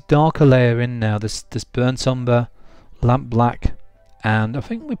adding these darker layer in now, this burnt umber, lamp black, and I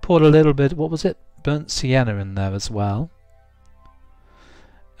think we put a little bit, what was it? Burnt sienna in there as well.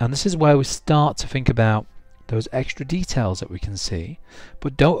 And this is where we start to think about those extra details that we can see,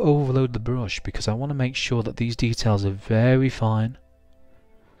 but don't overload the brush because I want to make sure that these details are very fine.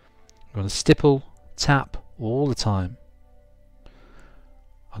 I'm going to stipple, tap all the time.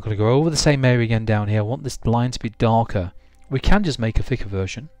 I'm going to go over the same area again down here. I want this line to be darker. We can just make a thicker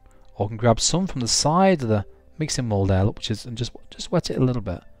version, or I can grab some from the side of the mixing mold there, which is, and just wet it a little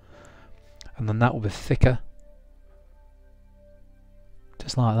bit, and then that will be thicker.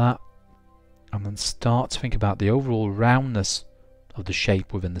 Just like that, and then start to think about the overall roundness of the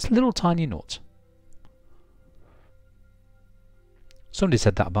shape within this little tiny nut. Somebody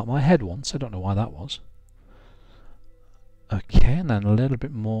said that about my head once, I don't know why that was. Okay, and then a little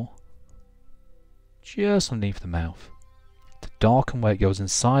bit more just underneath the mouth to darken where it goes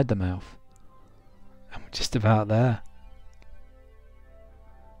inside the mouth. And we're just about there.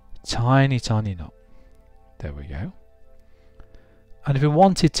 Tiny, tiny nut. There we go. And if we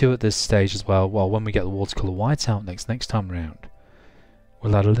wanted to at this stage as well, when we get the watercolour white out next time round,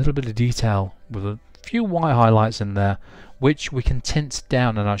 we'll add a little bit of detail with a few white highlights in there, which we can tint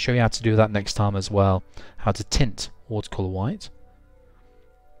down, and I'll show you how to do that next time as well, how to tint watercolour white.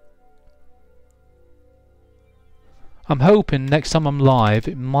 I'm hoping next time I'm live,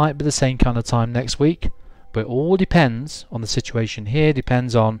 it might be the same kind of time next week, but it all depends on the situation here,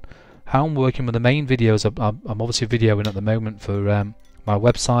 depends on how I'm working with the main videos. I'm obviously videoing at the moment for my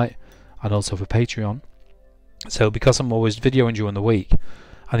website and also for Patreon. So because I'm always videoing during the week,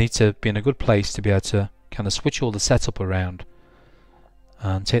 I need to be in a good place to be able to kind of switch all the setup around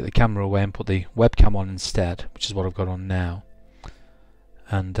and take the camera away and put the webcam on instead, which is what I've got on now,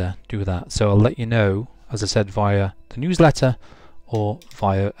 and do that. So I'll let you know, as I said, via the newsletter or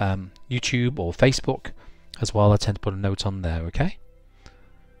via YouTube or Facebook as well. I tend to put a note on there, okay?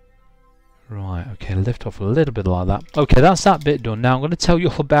 Right, okay, lift off a little bit like that. Okay, that's that bit done. Now I'm going to tell you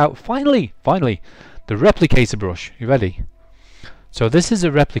all about, finally, the replicator brush. You ready? So this is a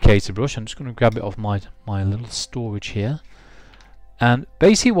replicator brush. I'm just going to grab it off my little storage here. And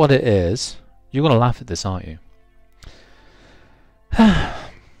basically what it is, you're going to laugh at this, aren't you?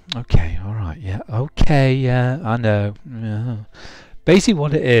 Okay, alright, yeah, okay, yeah, I know. Yeah. Basically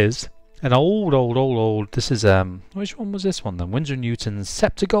what it is, an old, this is, which one was this one then? Winsor & Newton's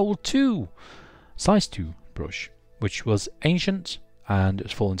Septagold 2, size 2 brush, which was ancient, and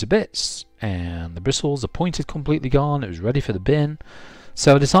it's fallen to bits, and the bristles, the point had completely gone, it was ready for the bin.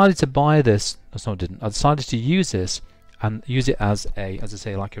 So I decided to buy this, no I didn't, I decided to use this, and use it as a, as I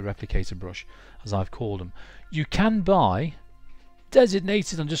say, like a replicator brush, as I've called them. You can buy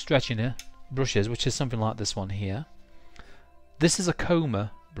designated, I'm just stretching here, brushes, which is something like this one here. This is a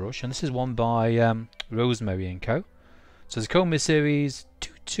Coma brush, and this is one by Rosemary & Co. So it's a Coma series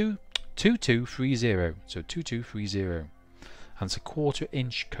 2230, so 2230, and it's a 1/4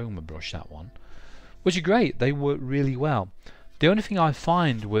 inch Coma brush, that one, which are great. They work really well. The only thing I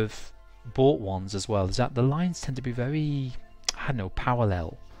find with bought ones as well is that the lines tend to be very, I don't know,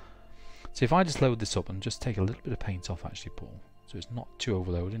 parallel. So if I just load this up and just take a little bit of paint off, actually, Paul, so it's not too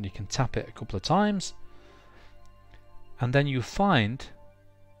overloaded, you can tap it a couple of times, and then you find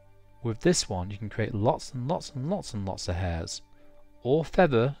with this one you can create lots and lots and lots and lots of hairs or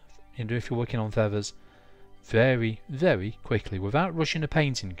feather, if you're working on feathers, very, very quickly without rushing a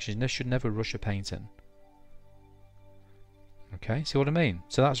painting, because you should never rush a painting. Okay, see what I mean?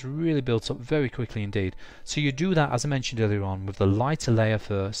 So that's really built up very quickly indeed. So you do that, as I mentioned earlier on, with the lighter layer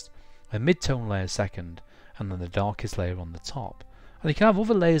first, a mid-tone layer second, and then the darkest layer on the top. And you can have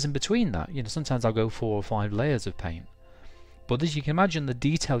other layers in between that. You know, sometimes I'll go 4 or 5 layers of paint. But as you can imagine, the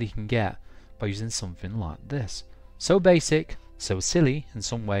detail you can get by using something like this. So basic, so silly in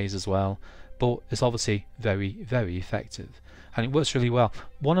some ways as well, but it's obviously very, very effective. And it works really well.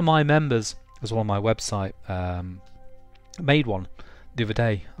 One of my members, as well on my website, made one the other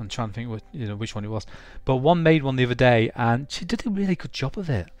day. I'm trying to think which one it was. But one made one the other day, and she did a really good job of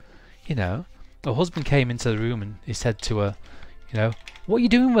it. You know, her husband came into the room and he said to her, you know, what are you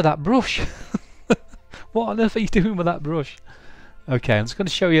doing with that brush? What on earth are you doing with that brush? Okay, I'm just going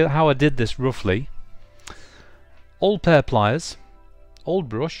to show you how I did this roughly. Old pair of pliers, old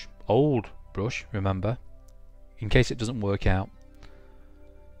brush, remember, in case it doesn't work out.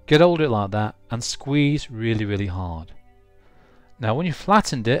 Get hold of it like that and squeeze really, really hard. Now when you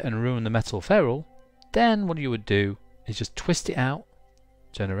flattened it and ruined the metal ferrule, then what you would do is just twist it out,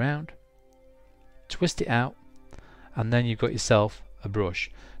 turn around, twist it out, and then you've got yourself a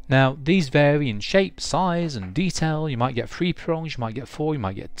brush. Now these vary in shape, size and detail. You might get 3 prongs, you might get 4, you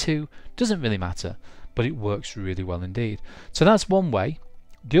might get 2, doesn't really matter, but it works really well indeed. So that's one way.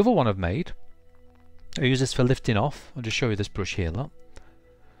 The other one I've made, I use this for lifting off. I'll just show you this brush here, look.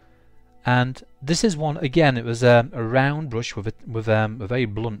 And this is one, again, it was a round brush with a very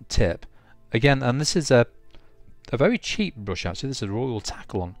blunt tip. Again, and this is a very cheap brush actually. This is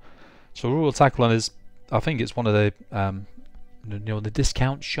Watercolour. So Watercolour is, I think it's one of the the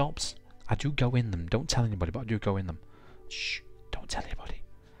discount shops. I do go in them. Don't tell anybody, but I do go in them. Shh, don't tell anybody.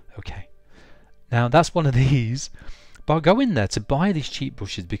 Okay. Now that's one of these. But I go in there to buy these cheap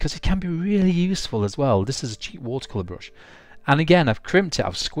brushes because it can be really useful as well. This is a cheap watercolour brush. And again, I've crimped it,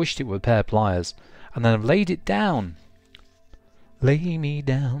 I've squished it with a pair of pliers, and then I've laid it down. Lay me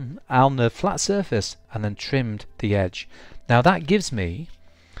down on the flat surface and then trimmed the edge. Now that gives me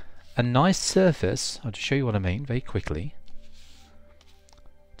a nice surface. I'll just show you what I mean very quickly.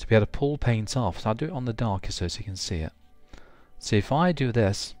 To be able to pull paint off. So I'll do it on the darker so you can see it. So if I do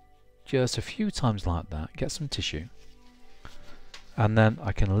this just a few times like that, get some tissue, and then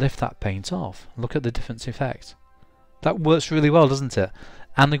I can lift that paint off. Look at the difference effect. That works really well, doesn't it?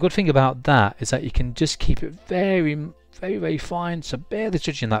 And the good thing about that is that you can just keep it very, very, very fine, so barely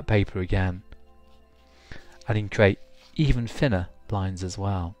touching that paper again. And you can create even thinner lines as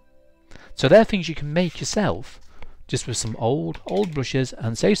well. So there are things you can make yourself just with some old brushes,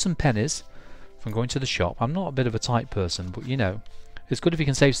 and save some pennies from going to the shop. I'm not a bit of a tight person, but you know, it's good if you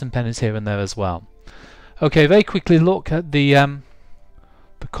can save some pennies here and there as well. Okay, very quickly look at the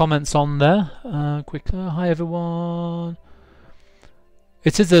comments on there. Hi everyone.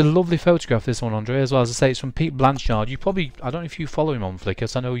 It is a lovely photograph, this one, Andre, as well. As I say, it's from Pete Blanchard. You probably, I don't know if you follow him on Flickr,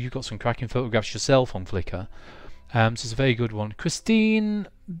 so I know you've got some cracking photographs yourself on Flickr. So it's a very good one. Christine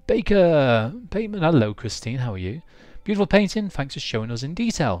Baker. Hello Christine, how are you? Beautiful painting, thanks for showing us in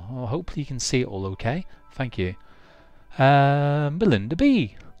detail. Oh, hopefully you can see it all okay. Thank you. Belinda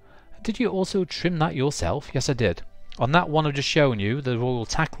B. Did you also trim that yourself? Yes, I did. On that one I've just shown you, the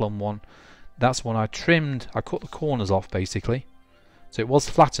Watercolour one, that's one I trimmed. I cut the corners off basically. So it was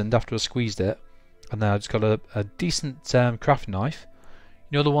flattened after I squeezed it. And then I just got a decent craft knife.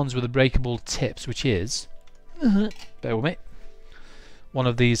 You know the ones with the breakable tips, which is... bear with me. One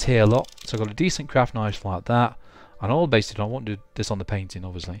of these here, lot. So I've got a decent craft knife like that. And all based on, I won't do this on the painting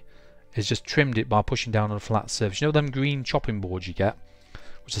obviously, is just trimmed it by pushing down on a flat surface. You know them green chopping boards you get,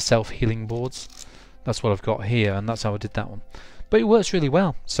 which are self-healing boards? That's what I've got here, and that's how I did that one. But it works really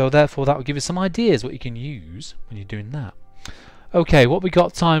well, so therefore that will give you some ideas what you can use when you're doing that. Okay, what we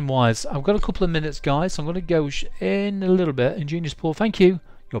got time-wise? I've got a couple of minutes, guys, so I'm going to go in a little bit. Ingenious Paul, thank you.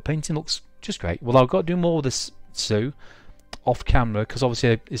 Your painting looks just great. Well, I've got to do more of this, Sue, off camera, because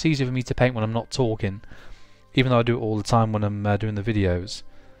obviously it's easier for me to paint when I'm not talking, even though I do it all the time when I'm doing the videos.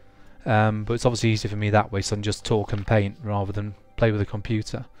 But it's obviously easier for me that way, so I can just talk and paint rather than play with the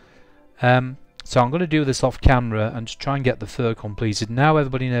computer. So I'm going to do this off camera and just try and get the fur completed. Now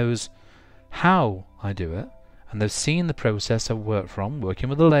everybody knows how I do it, and they've seen the process I work from, working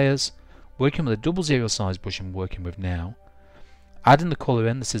with the layers, working with a 00 size brush I'm working with now, adding the colour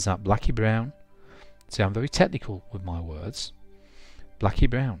in. This is that blacky brown. See, I'm very technical with my words. Blacky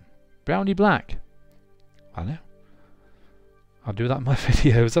brown. Browny black. I know. I'll do that in my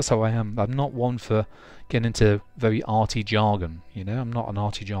videos. That's how I am. I'm not one for getting into very arty jargon, you know. I'm not an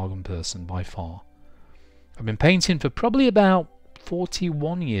arty jargon person by far. I've been painting for probably about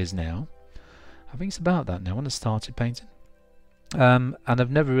 41 years now. I think it's about that now when I started painting. And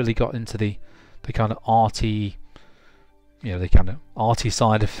I've never really got into the kind of arty, you know, the kind of arty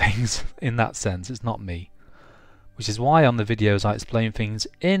side of things in that sense. It's not me. Which is why on the videos I explain things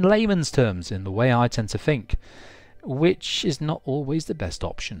in layman's terms, in the way I tend to think, which is not always the best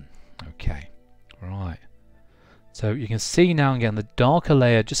option. Okay, right. So you can see now again the darker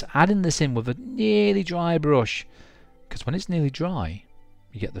layer, just adding this in with a nearly dry brush, because when it's nearly dry,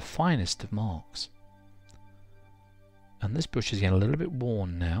 you get the finest of marks. And this brush is getting a little bit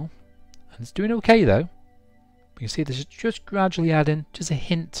worn now, and it's doing okay though. You can see this is just gradually adding just a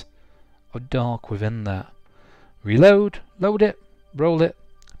hint of dark within that. Reload, load it, roll it,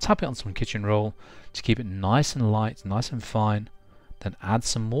 tap it on some kitchen roll to keep it nice and light, nice and fine, then add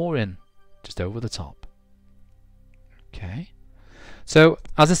some more in just over the top. Okay, so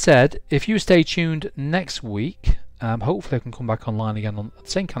as I said, if you stay tuned next week, hopefully I can come back online again on the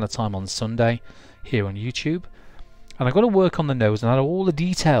same kind of time on Sunday here on YouTube, and I've got to work on the nose and add all the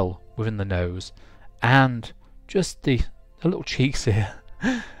detail within the nose and just the little cheeks here.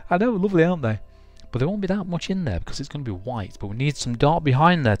 I know, lovely, aren't they? But there won't be that much in there because it's going to be white, but we need some dark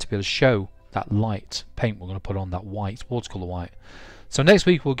behind there to be able to show that light paint we're going to put on, that white, watercolour white. So next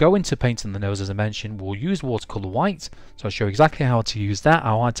week we'll go into painting the nose, as I mentioned. We'll use watercolour white, so I'll show exactly how to use that,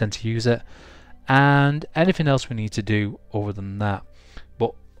 how I tend to use it, and anything else we need to do other than that.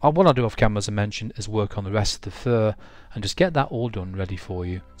 But what I'll do off camera, as I mentioned, is work on the rest of the fur and just get that all done ready for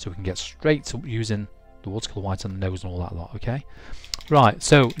you so we can get straight to using the watercolour white on the nose and all that lot, okay? Right,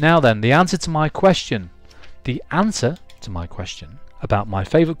 so now then, the answer to my question. The answer to my question about my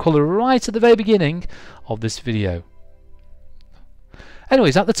favourite colour right at the very beginning of this video.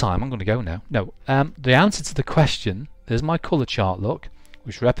 Anyways, at the time, I'm going to go now. No, the answer to the question, there's my colour chart, look,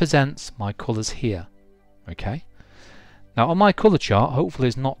 which represents my colours here. Okay? Now, on my colour chart, hopefully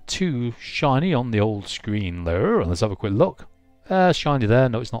it's not too shiny on the old screen there. Let's have a quick look. Shiny there.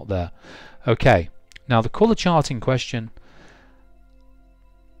 No, it's not there. Okay. Now, the colour chart in question...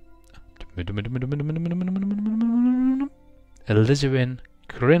 alizarin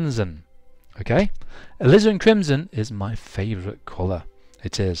crimson. Okay, alizarin crimson is my favourite colour.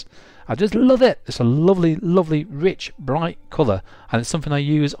 It is. I just love it. It's a lovely, lovely, rich, bright colour, and it's something I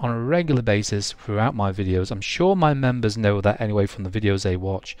use on a regular basis throughout my videos. I'm sure my members know that anyway from the videos they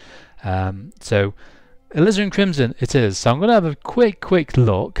watch. So alizarin crimson it is. So I'm going to have a quick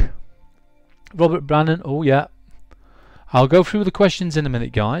look. Robert Brannan, oh yeah. I'll go through the questions in a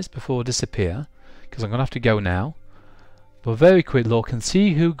minute, guys, before I disappear, because I'm going to have to go now. But a very quick look and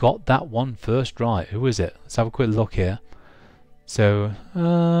see who got that one first right. Who is it? Let's have a quick look here. So,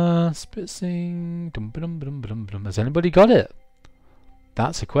 Spritzing. Has anybody got it?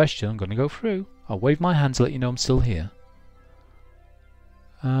 That's a question I'm going to go through. I'll wave my hand to let you know I'm still here.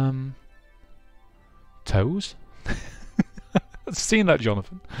 Toes? I've seen that,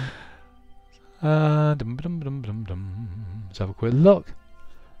 Jonathan. Let's have a quick look.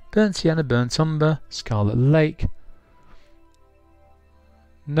 Burnt Sienna, Burnt Umber, Scarlet Lake.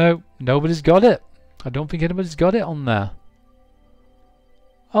 No, nobody's got it. I don't think anybody's got it on there.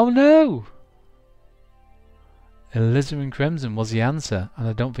 Oh no! Alizarin Crimson was the answer, and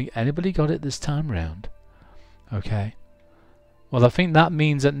I don't think anybody got it this time round. Okay. Well, I think that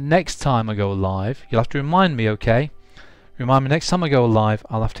means that next time I go live, you'll have to remind me, okay? Remind me next time I go live,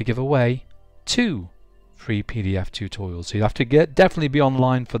 I'll have to give away 2 free PDF tutorials. So you'll have to definitely be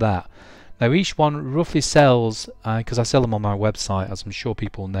online for that. Now each one roughly sells, because I sell them on my website, as I'm sure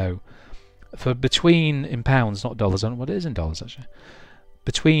people know, for between, in pounds, not dollars, I don't know what it is in dollars actually,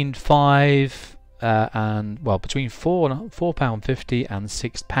 between between £4.50 and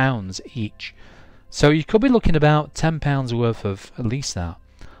 £6 each. So you could be looking about £10 worth of, at least that,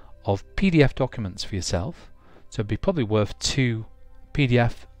 of PDF documents for yourself. So it'd be probably worth 2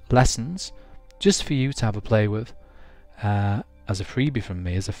 PDF lessons just for you to have a play with as a freebie from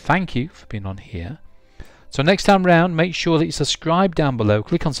me, as a thank you for being on here. So next time round, make sure that you subscribe down below.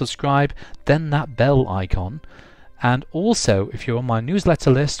 Click on subscribe, then that bell icon. And also, if you're on my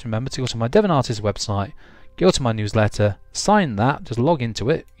newsletter list, remember to go to my Devon Artist website, go to my newsletter, sign that, just log into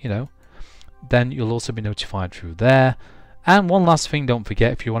it, you know. Then you'll also be notified through there. And one last thing, don't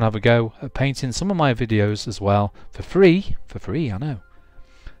forget, if you want to have a go at painting some of my videos as well, for free, I know.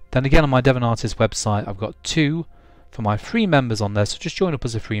 Then again, on my Devon Artist website, I've got 2 for my free members on there, so just join up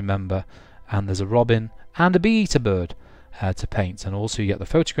as a free member, and there's a robin and a bee-eater bird to paint, and also you get the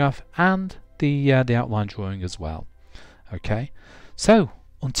photograph and the outline drawing as well. Okay, so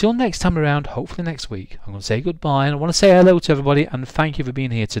until next time around, hopefully next week, I'm going to say goodbye, and I want to say hello to everybody and thank you for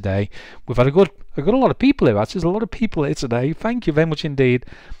being here today. We've had a lot of people here. Actually, there's a lot of people here today. Thank you very much indeed,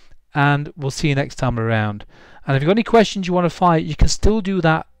 and we'll see you next time around. And if you've got any questions you want to fight, you can still do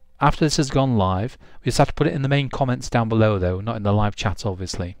that after this has gone live. We just have to put it in the main comments down below, though, not in the live chat,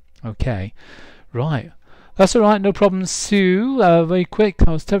 obviously. Okay, right. That's alright, no problem, Sue. Very quick,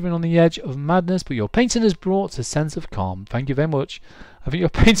 I was tethering on the edge of madness, but your painting has brought a sense of calm. Thank you very much. I think your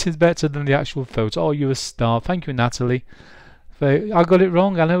painting is better than the actual photo. Oh, you're a star. Thank you, Natalie. I got it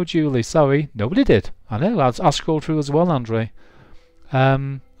wrong. I know, Julie. Sorry. Nobody did. I know. I'll scroll through as well, Andre.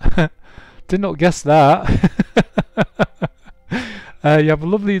 Did not guess that. You have a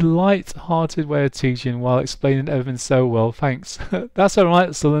lovely, light-hearted way of teaching while explaining everything so well. Thanks. That's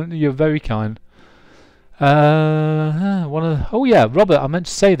alright, Sullivan. You're very kind. Oh yeah, Robert, I meant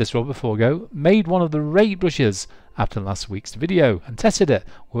to say this, Robert, before I go. Made one of the rate brushes after last week's video and tested it.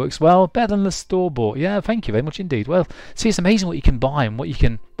 Works well, better than the store-bought. Yeah, thank you very much indeed. Well, see, it's amazing what you can buy and what you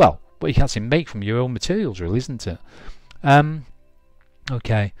can actually make from your own materials, really, isn't it?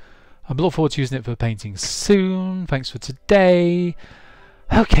 Okay, I look forward to using it for painting soon. Thanks for today.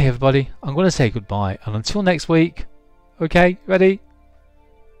 Okay, everybody, I'm going to say goodbye, and until next week. Okay, ready?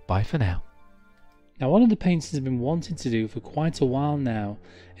 Bye for now. Now, one of the paintings I've been wanting to do for quite a while now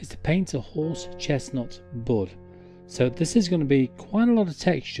is to paint a horse chestnut bud. So this is going to be quite a lot of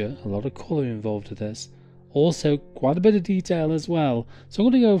texture, a lot of colour involved with this, also quite a bit of detail as well. So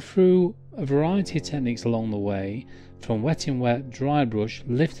I'm going to go through a variety of techniques along the way, from wetting wet, dry brush,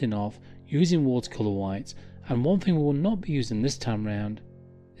 lifting off, using watercolour white, and one thing we will not be using this time round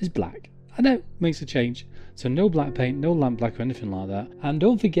is black. I know, makes a change. So no black paint, no lamp black or anything like that. And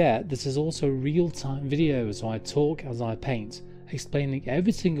don't forget, this is also real-time video, so I talk as I paint, explaining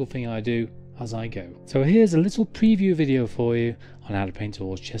every single thing I do as I go. So here's a little preview video for you on how to paint a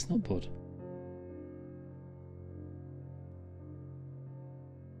horse chestnut bud.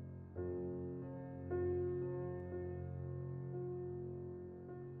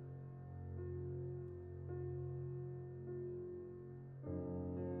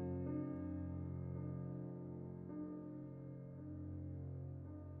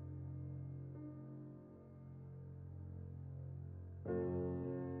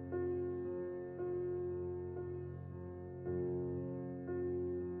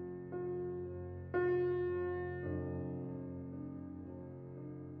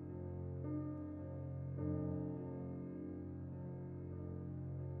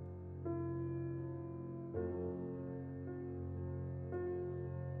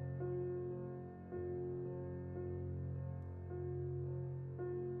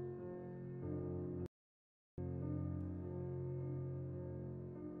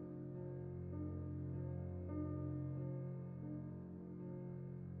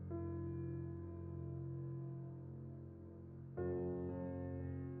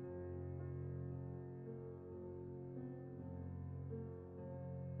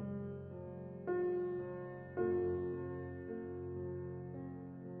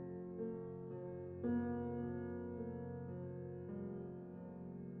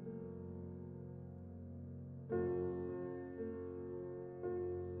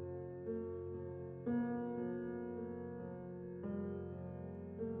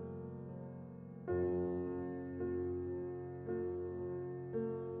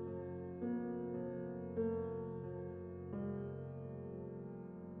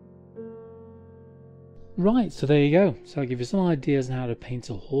 Right, so there you go. So I'll give you some ideas on how to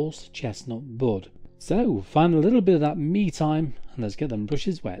paint a horse chestnut bud. So find a little bit of that me time and let's get them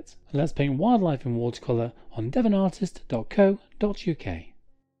brushes wet. And let's paint wildlife in watercolour on devonartist.co.uk.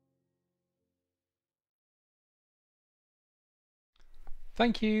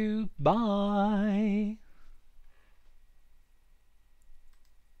 Thank you. Bye.